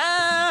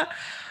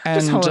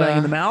 Just holidaying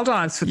in the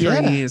Maldives for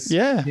 3 years.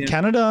 Yeah.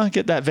 Canada,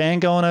 get that van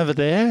going over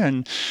there,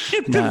 and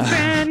get the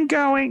van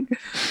going.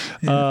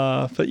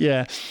 But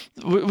yeah,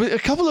 a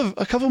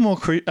couple more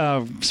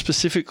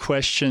specific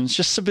questions,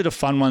 just a bit of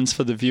fun ones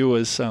for the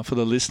viewers, for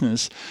the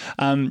listeners.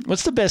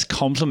 What's the best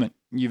compliment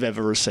you've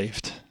ever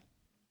received?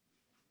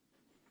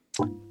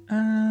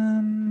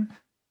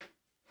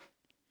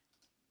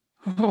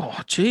 Oh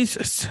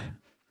Jesus,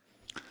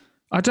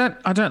 I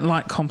don't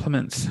like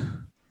compliments.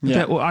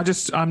 Yeah.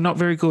 I'm not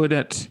very good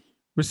at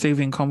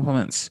receiving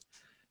compliments.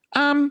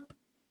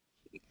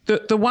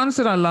 The ones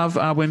that I love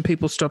are when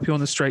people stop you on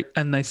the street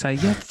and they say,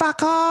 yeah,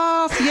 fuck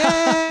off,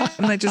 yeah.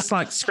 And they just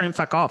like scream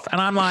fuck off. And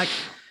I'm like,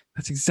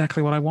 that's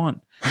exactly what I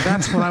want.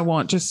 That's what I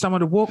want. Just someone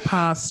to walk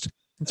past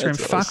and scream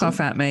fuck off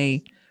at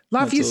me.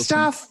 Love your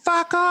stuff,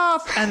 fuck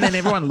off. And then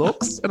everyone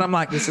looks, and I'm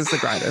like, this is the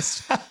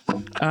greatest.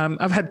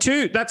 I've had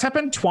two. That's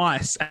happened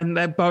twice, and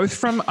they're both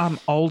from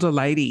older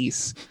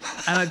ladies.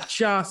 And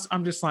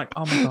I'm just like,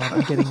 oh my God,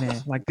 I'm getting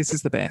there. Like, this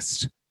is the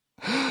best.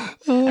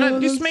 And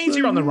it just means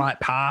you're on the right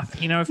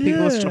path. You know, if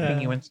people are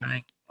stopping you and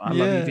saying, I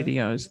love your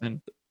videos,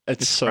 then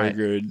it's so great.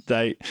 Good.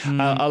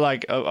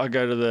 I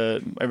go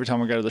to every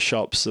time I go to the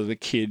shops, so the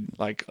kid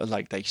like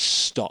they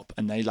stop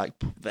and they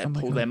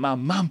pull their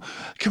mum,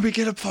 can we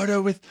get a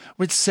photo with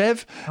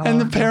Sev?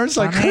 And the parents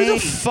like, who the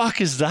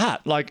fuck is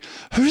that? Like,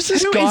 who's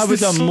this guy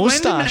with a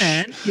mustache?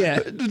 Man? Yeah.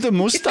 The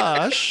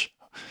mustache.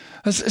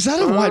 Is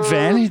that a white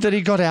van that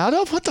he got out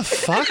of? What the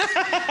fuck?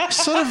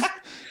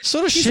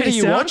 Sort of shit are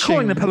you watching?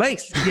 I'm calling the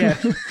police. Yeah.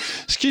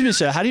 Excuse me,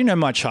 sir. How do you know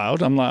my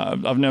child? I'm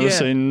like, I've never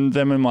seen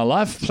them in my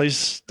life.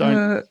 Please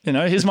don't.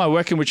 Here's my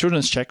working with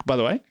children's check, by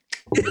the way.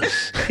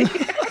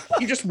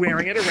 You're just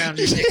wearing it around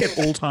your neck at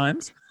all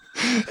times.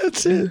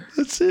 That's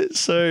it.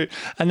 So,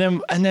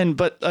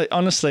 but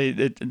honestly,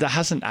 that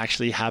hasn't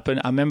actually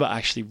happened. I remember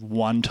actually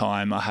one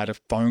time I had a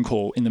phone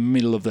call in the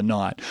middle of the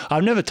night.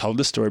 I've never told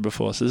this story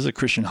before, so this is a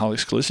Christian Hull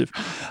exclusive.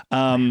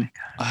 I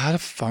had a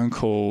phone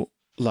call.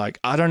 Like,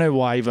 I don't know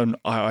why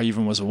I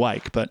even was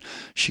awake, but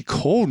she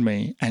called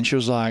me and she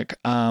was like,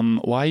 why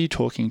are you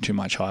talking to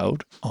my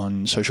child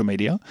on social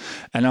media?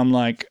 And I'm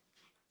like,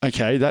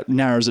 okay, that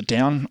narrows it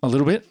down a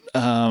little bit.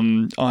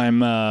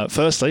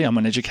 Firstly, I'm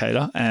an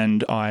educator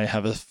and I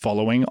have a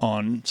following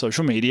on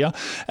social media,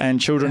 and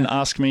children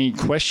ask me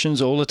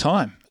questions all the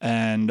time,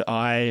 and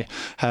I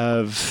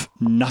have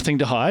nothing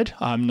to hide.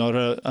 I'm not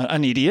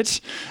an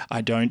idiot. I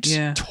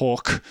don't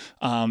talk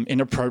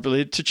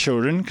inappropriately to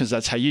children, because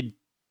that's how you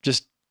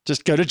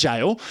just go to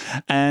jail.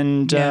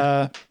 And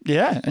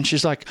and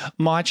she's like,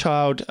 my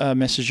child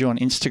messaged you on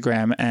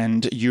Instagram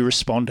and you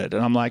responded.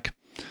 And I'm like,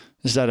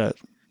 is that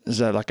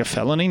like a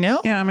felony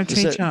now? Yeah, I'm a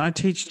teacher. I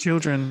teach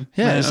children.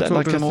 Yeah, I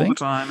talk to them all the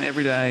time,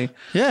 every day.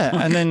 Yeah,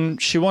 and then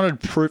she wanted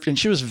proof, and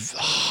she was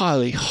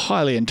highly,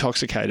 highly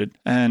intoxicated,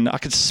 and I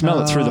could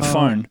smell it through the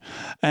phone.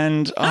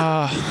 And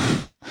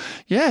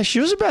she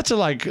was about to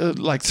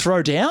like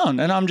throw down,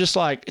 and I'm just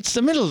like, it's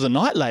the middle of the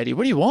night, lady.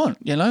 What do you want?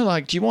 You know,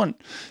 like, do you want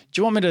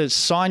me to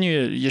sign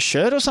your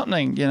shirt or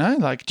something? You know,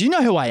 like, do you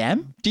know who I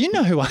am? Do you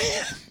know who I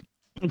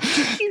am?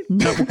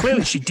 No, well,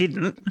 clearly she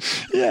didn't.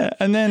 Yeah.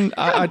 And then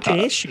How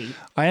dare she?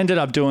 I ended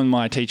up doing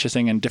my teacher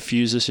thing and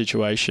diffuse the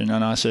situation.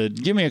 And I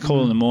said, give me a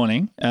call in the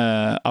morning.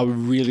 I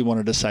really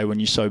wanted to say when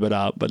you sobered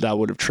up, but that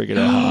would have triggered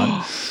her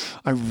hard.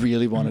 I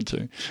really wanted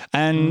to.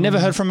 And never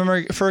heard from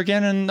her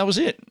again, and that was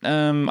it.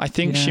 I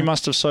think she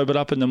must have sobered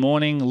up in the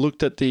morning,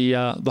 looked at the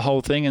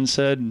whole thing and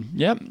said,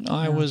 yep,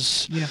 I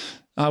was... Yeah.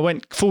 I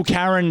went full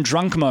Karen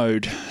drunk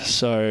mode.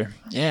 So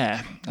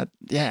that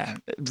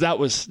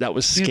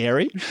was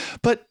scary.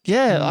 But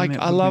I've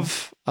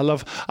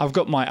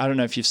got I don't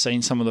know if you've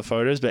seen some of the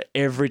photos, but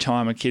every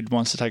time a kid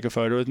wants to take a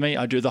photo with me,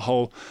 I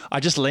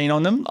just lean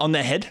on them, on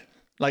their head.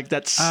 Like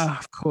that's,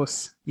 of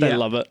course. They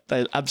love it.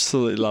 They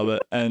absolutely love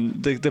it.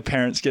 And the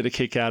parents get a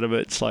kick out of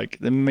it. It's like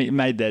they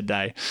made their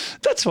day.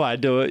 That's why I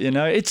do it.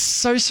 It's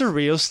so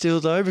surreal still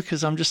though,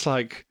 because I'm just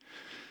like,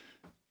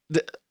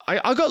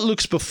 I got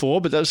looks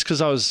before, but that was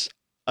because I was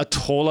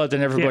taller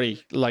than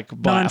everybody, like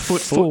by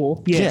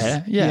 9'4".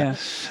 Yes.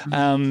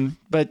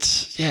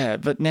 Yeah.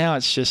 But now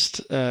it's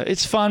just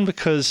it's fun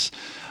because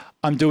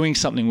I'm doing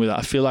something with it.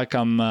 I feel like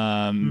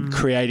I'm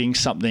creating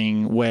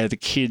something where the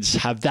kids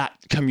have that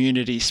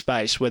community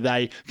space where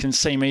they can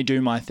see me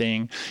do my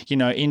thing,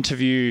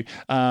 interview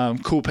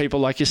cool people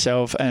like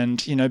yourself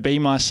and, be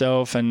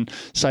myself and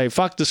say,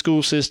 fuck the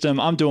school system.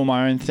 I'm doing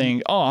my own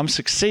thing. Oh, I'm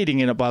succeeding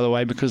in it, by the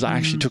way, because I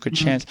actually took a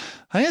chance.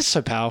 I think it's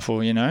so powerful,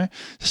 There's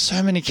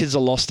so many kids are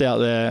lost out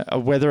there,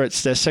 whether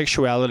it's their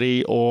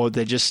sexuality or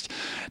they just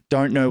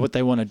don't know what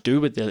they want to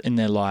do in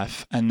their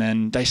life. And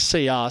then they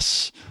see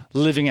us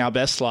living our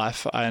best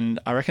life. And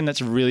I reckon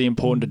that's really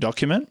important to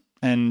document.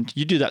 And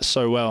you do that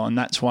so well. And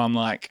that's why I'm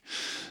like,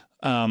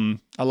 I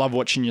love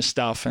watching your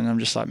stuff. And I'm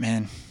just like,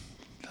 man,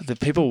 the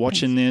people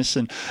watching this.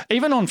 And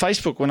even on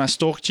Facebook, when I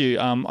stalked you,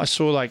 I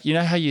saw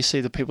how you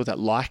see the people that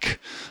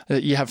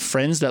you have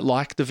friends that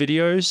like the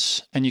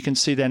videos and you can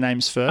see their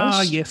names first.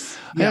 Oh, yes.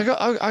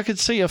 Yeah. I could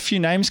see a few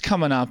names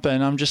coming up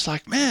and I'm just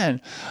like, man,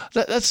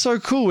 that's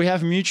so cool. We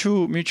have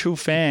mutual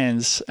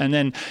fans. And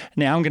then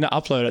now I'm going to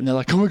upload it and they're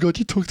like, oh my God,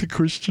 you talked to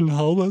Christian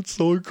Hull. That's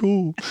so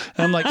cool.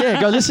 And I'm like, yeah,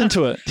 go listen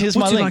to it. Here's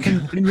my link.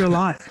 Like in real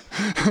life.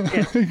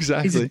 Yeah.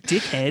 Exactly. He's a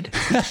dickhead.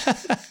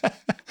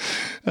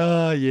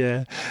 Oh,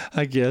 yeah,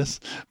 I guess.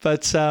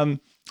 But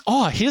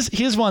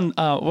here's one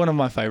of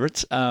my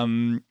favorites. How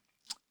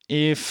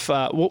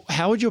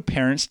would your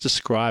parents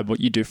describe what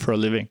you do for a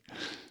living?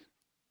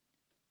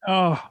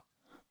 Oh,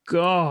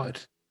 God.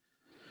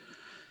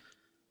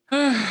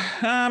 God,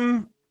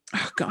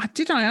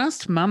 I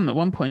asked Mum at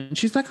one point.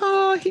 She's like,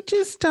 "Oh, he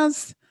does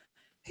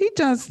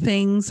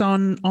things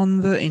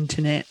on the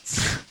internet."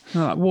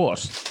 I'm like,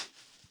 what?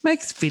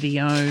 Makes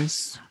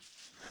videos.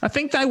 I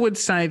think they would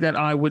say that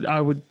I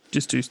would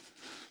just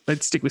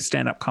they'd stick with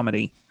stand-up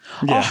comedy.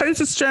 Yeah. Oh,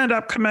 who's a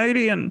stand-up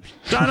comedian?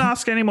 Don't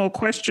ask any more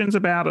questions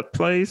about it,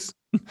 please.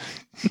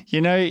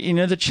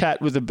 The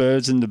chat with the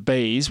birds and the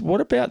bees.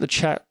 What about the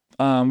chat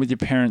with your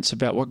parents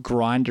about what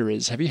Grindr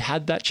is? Have you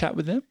had that chat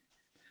with them?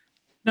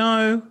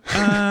 No.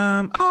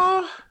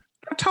 I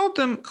told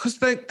them because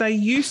they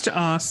used to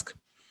ask.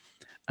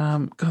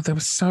 God, they were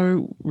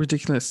so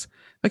ridiculous.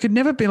 They could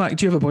never be like,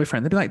 do you have a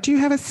boyfriend? They'd be like, do you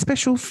have a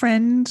special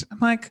friend? I'm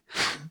like,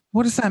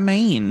 what does that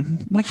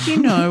mean? I'm like,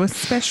 a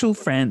special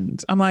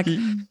friend. I'm like,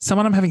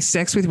 someone I'm having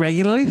sex with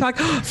regularly? They're like,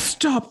 oh,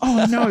 stop.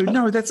 Oh, no,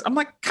 I'm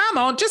like, come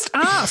on, just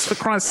ask for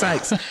Christ's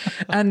sakes.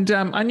 And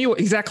I knew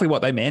exactly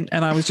what they meant.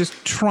 And I was just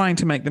trying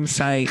to make them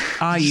say,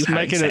 are you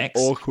having sex? Making it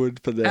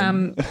awkward for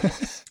them.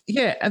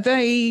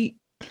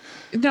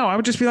 No, I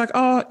would just be like,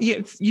 oh,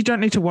 yeah, you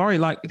don't need to worry.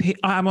 Like,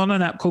 I'm on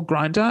an app called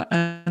Grindr,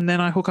 and then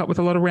I hook up with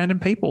a lot of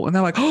random people. And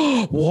they're like,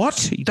 oh,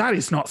 what? That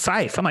is not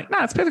safe. I'm like, no,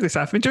 it's perfectly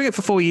safe. I've been doing it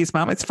for 4 years,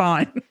 Mum. It's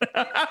fine.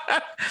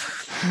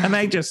 And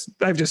they've just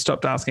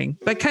stopped asking.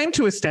 They came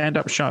to a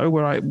stand-up show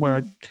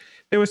where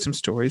there were some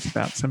stories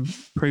about some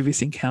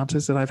previous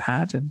encounters that I've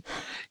had. And,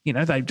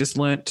 they've just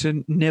learnt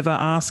to never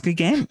ask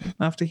again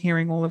after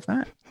hearing all of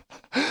that.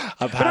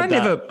 I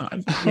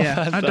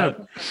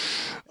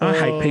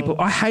hate people.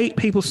 I hate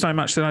people so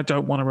much that I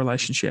don't want a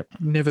relationship.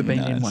 Never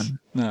been in one.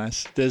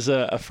 Nice. There's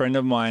a friend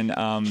of mine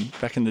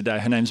back in the day.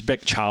 Her name's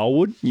Beck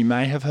Charlwood. You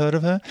may have heard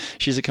of her.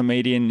 She's a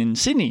comedian in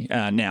Sydney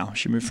now.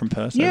 She moved from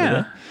Perth over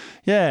there.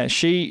 Yeah,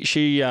 she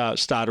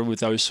started with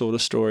those sort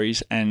of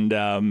stories, and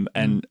I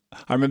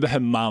remember her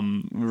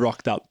mum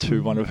rocked up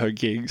to one of her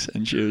gigs,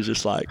 and she was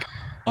just like,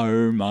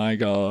 "Oh my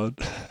God."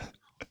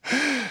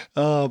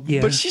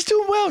 But she's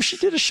doing well. She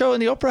did a show in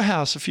the Opera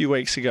House a few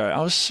weeks ago.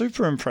 I was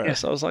super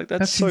impressed. I was like,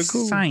 that's so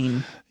cool.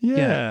 Insane.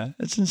 Yeah,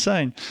 it's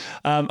insane.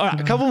 All right,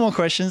 a couple more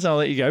questions. I'll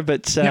let you go.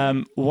 But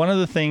one of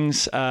the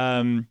things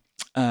I'm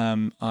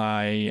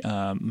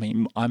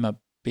a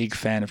big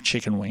fan of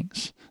chicken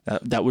wings.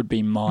 That would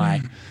be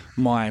my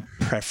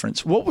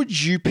preference. What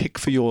would you pick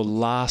for your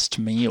last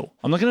meal?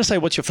 I'm not going to say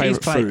what's your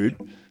favorite food.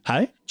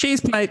 Hey?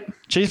 Cheese plate.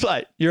 Cheese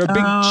plate. You're a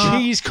big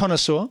cheese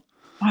connoisseur.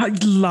 I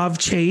love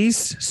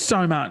cheese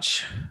so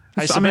much.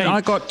 Hey, Sabine, I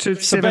got to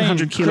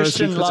 700 kilos.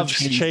 Christian loves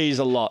cheese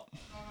a lot. Oh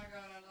my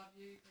God, I love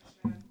you,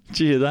 Christian. Did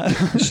you hear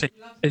that?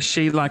 Is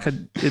she like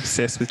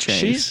obsessed with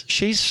cheese?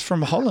 She's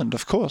from Holland,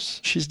 of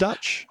course. She's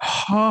Dutch.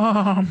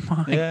 Oh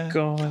my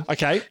God.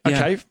 Okay.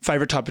 Yeah.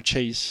 Favorite type of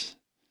cheese?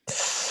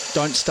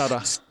 Don't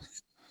stutter.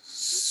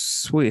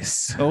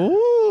 Swiss.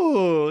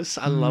 Oh,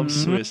 I love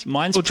Swiss.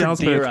 Mine's Or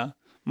Jarlsberg. Pradera.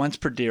 What's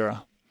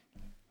Pradera?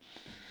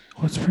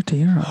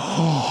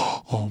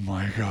 Oh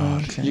my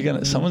God.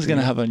 Okay. Someone's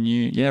gonna have a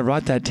new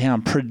write that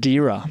down.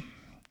 Pradera.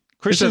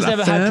 Christian's Is it a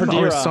never had firm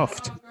or a Pradera.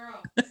 soft?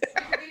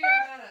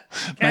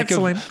 Make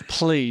Cancel a- him.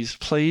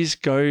 please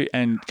go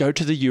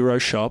to the Euro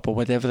shop or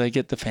wherever they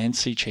get the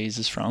fancy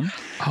cheeses from.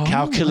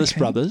 Calculus okay.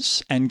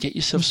 Brothers, and get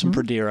yourself some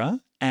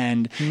Pradera.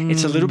 And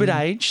it's a little bit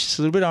aged, it's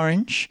a little bit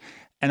orange,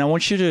 and I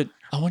want you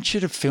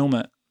to film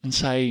it and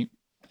say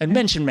and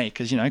mention me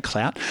because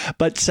clout.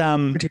 But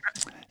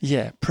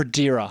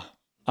Pradera.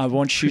 I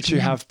want you to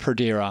have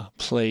Pradera,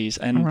 please.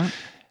 And right.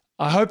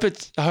 I hope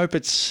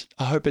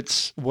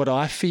it's what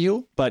I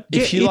feel. But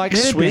if you it like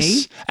better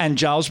Swiss be. and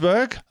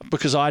Jarlsberg,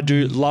 because I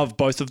do love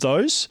both of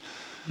those,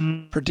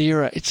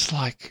 Pradera, it's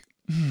like,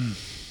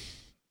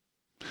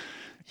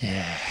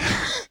 yeah.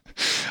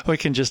 We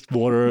can just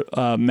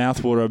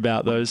mouth water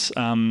about those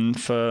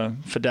for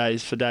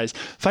days.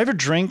 Favorite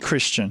drink,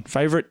 Christian?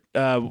 Favorite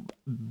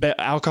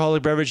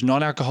alcoholic beverage,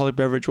 non-alcoholic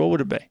beverage? What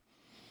would it be?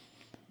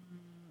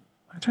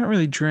 I don't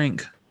really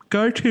drink.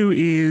 Go-to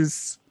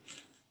is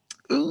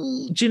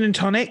gin and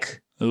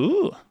tonic.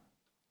 Ooh.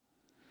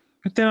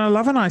 But then I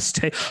love an iced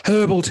tea.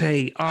 Herbal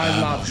tea. I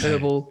love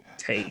herbal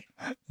tea.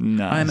 I'm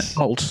Nice.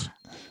 alt.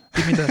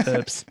 Give me the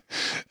herbs.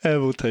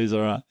 Herbal tea's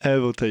all right.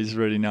 Herbal tea's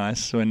really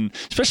nice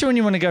especially when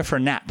you want to go for a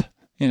nap.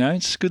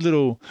 It's a good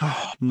little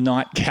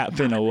nightcap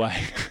in a way.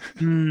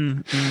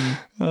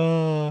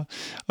 Oh,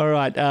 all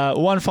right.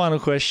 One final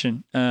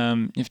question.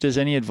 If there's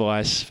any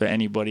advice for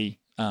anybody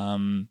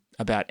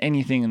about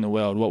anything in the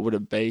world, what would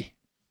it be?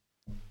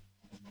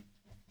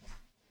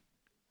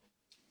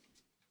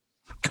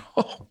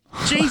 Oh,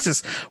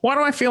 Jesus. Why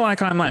do I feel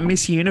like I'm like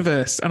Miss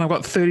Universe and I've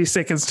got 30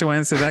 seconds to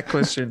answer that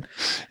question?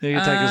 You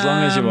can take as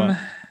long as you want.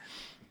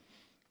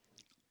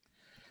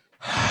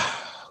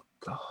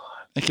 God.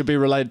 It could be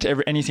related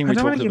to anything I we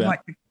don't want talked to give about.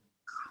 like the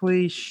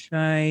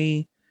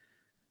cliche.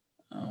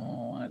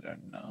 Oh, I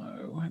don't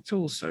know. It's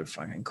all so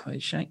fucking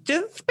cliche.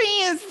 Just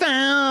be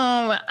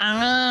yourself.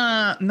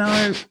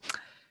 No.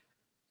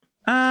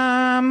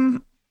 I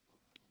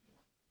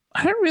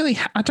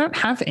don't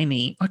have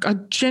any. Like I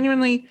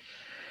genuinely,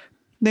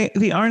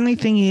 the only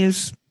thing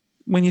is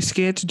when you're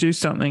scared to do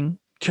something,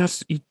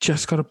 you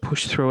just got to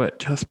push through it.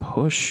 Just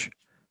push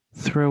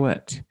through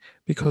it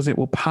because it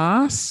will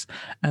pass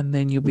and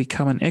then you'll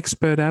become an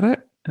expert at it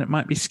and it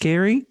might be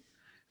scary.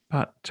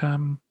 But,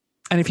 and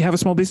if you have a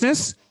small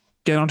business,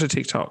 get onto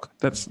TikTok.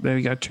 There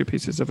you go. 2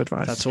 pieces of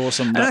advice. That's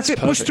awesome. And that's it.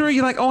 Perfect. Push through.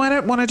 You're like, I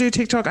don't want to do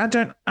TikTok.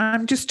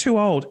 I'm just too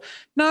old.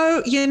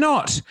 No, you're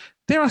not.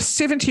 There are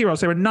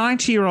 70-year-olds. There are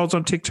 90-year-olds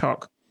on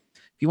TikTok.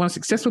 If you want a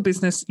successful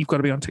business, you've got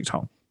to be on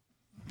TikTok.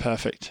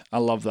 Perfect. I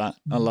love that.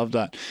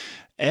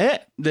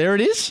 There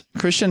it is.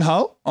 Christian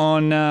Hull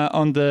on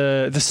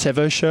the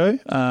Sevo show,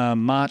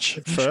 March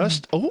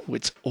 1st. Oh,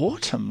 it's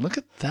autumn. Look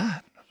at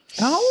that.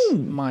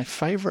 Oh, My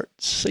favorite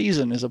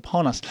season is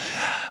upon us.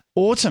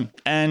 Autumn.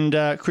 And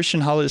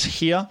Christian Hull is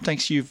here.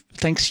 Thank you.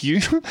 Thank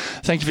you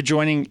for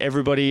joining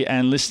everybody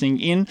and listening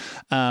in.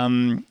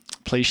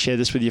 Please share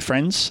this with your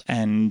friends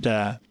and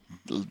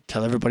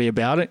tell everybody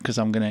about it because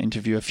I'm going to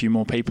interview a few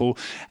more people.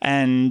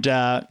 And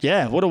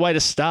what a way to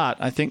start.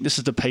 I think this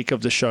is the peak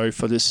of the show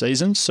for this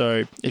season.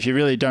 So if you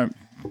really don't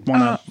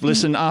want to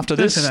listen after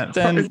this,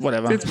 then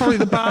whatever. It's probably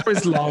the bar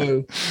is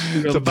low.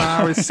 The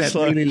bar is set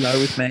really low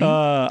with me.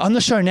 On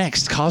the show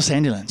next, Carl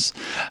Sandilands.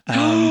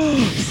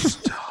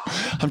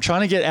 I'm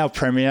trying to get our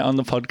premiere on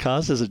the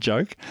podcast as a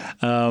joke,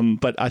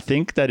 but I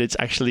think that it's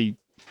actually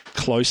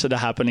closer to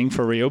happening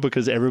for real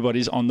because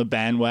everybody's on the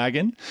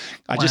bandwagon.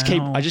 I just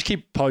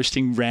keep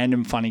posting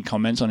random funny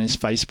comments on his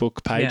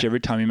Facebook page every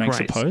time he makes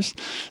a post.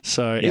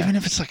 So even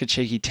if it's like a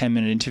cheeky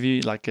 10-minute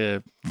interview, like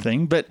a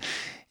thing. But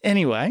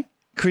anyway,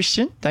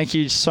 Christian, thank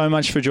you so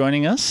much for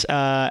joining us.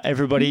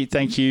 Everybody,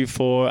 thank you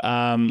for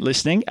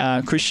listening.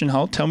 Christian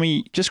Hull, tell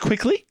me just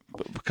quickly,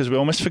 because we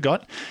almost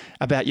forgot,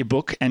 about your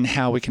book and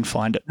how we can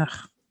find it.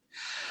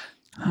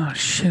 Oh,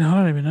 shit, I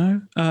don't even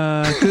know.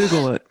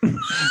 Google it.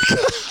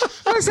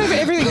 I say for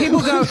everything, people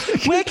go,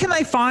 where can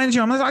they find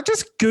you? I'm like,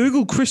 just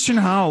Google Christian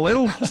Hull.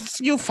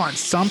 You'll find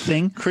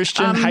something.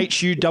 Christian,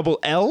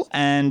 Hull,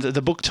 and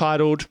the book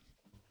titled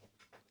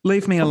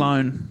Leave Me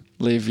Alone.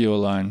 Leave You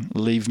Alone.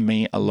 Leave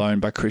Me Alone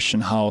by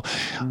Christian Hull.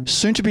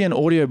 Soon to be an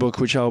audiobook,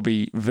 which I'll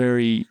be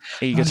very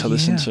eager to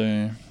listen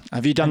to.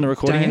 Have you done the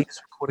recording yet?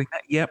 Recording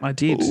that? Yep, I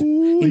did.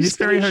 Ooh, in this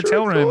very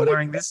hotel room,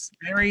 wearing this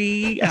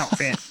very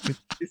outfit with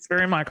this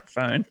very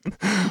microphone.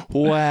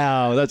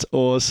 Wow, that's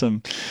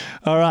awesome.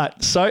 All right.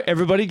 So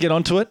everybody get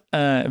onto it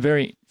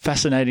very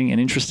fascinating and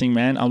interesting,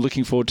 man. I'm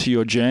looking forward to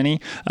your journey.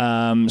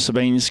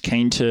 Sabine's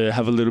keen to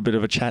have a little bit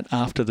of a chat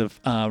after the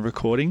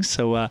recording.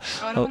 So I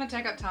don't want to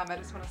take up time. I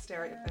just want to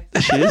stare at your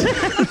face. She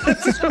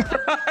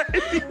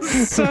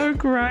is. So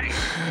great.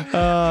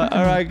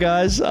 All right,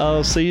 guys.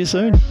 I'll see you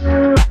soon.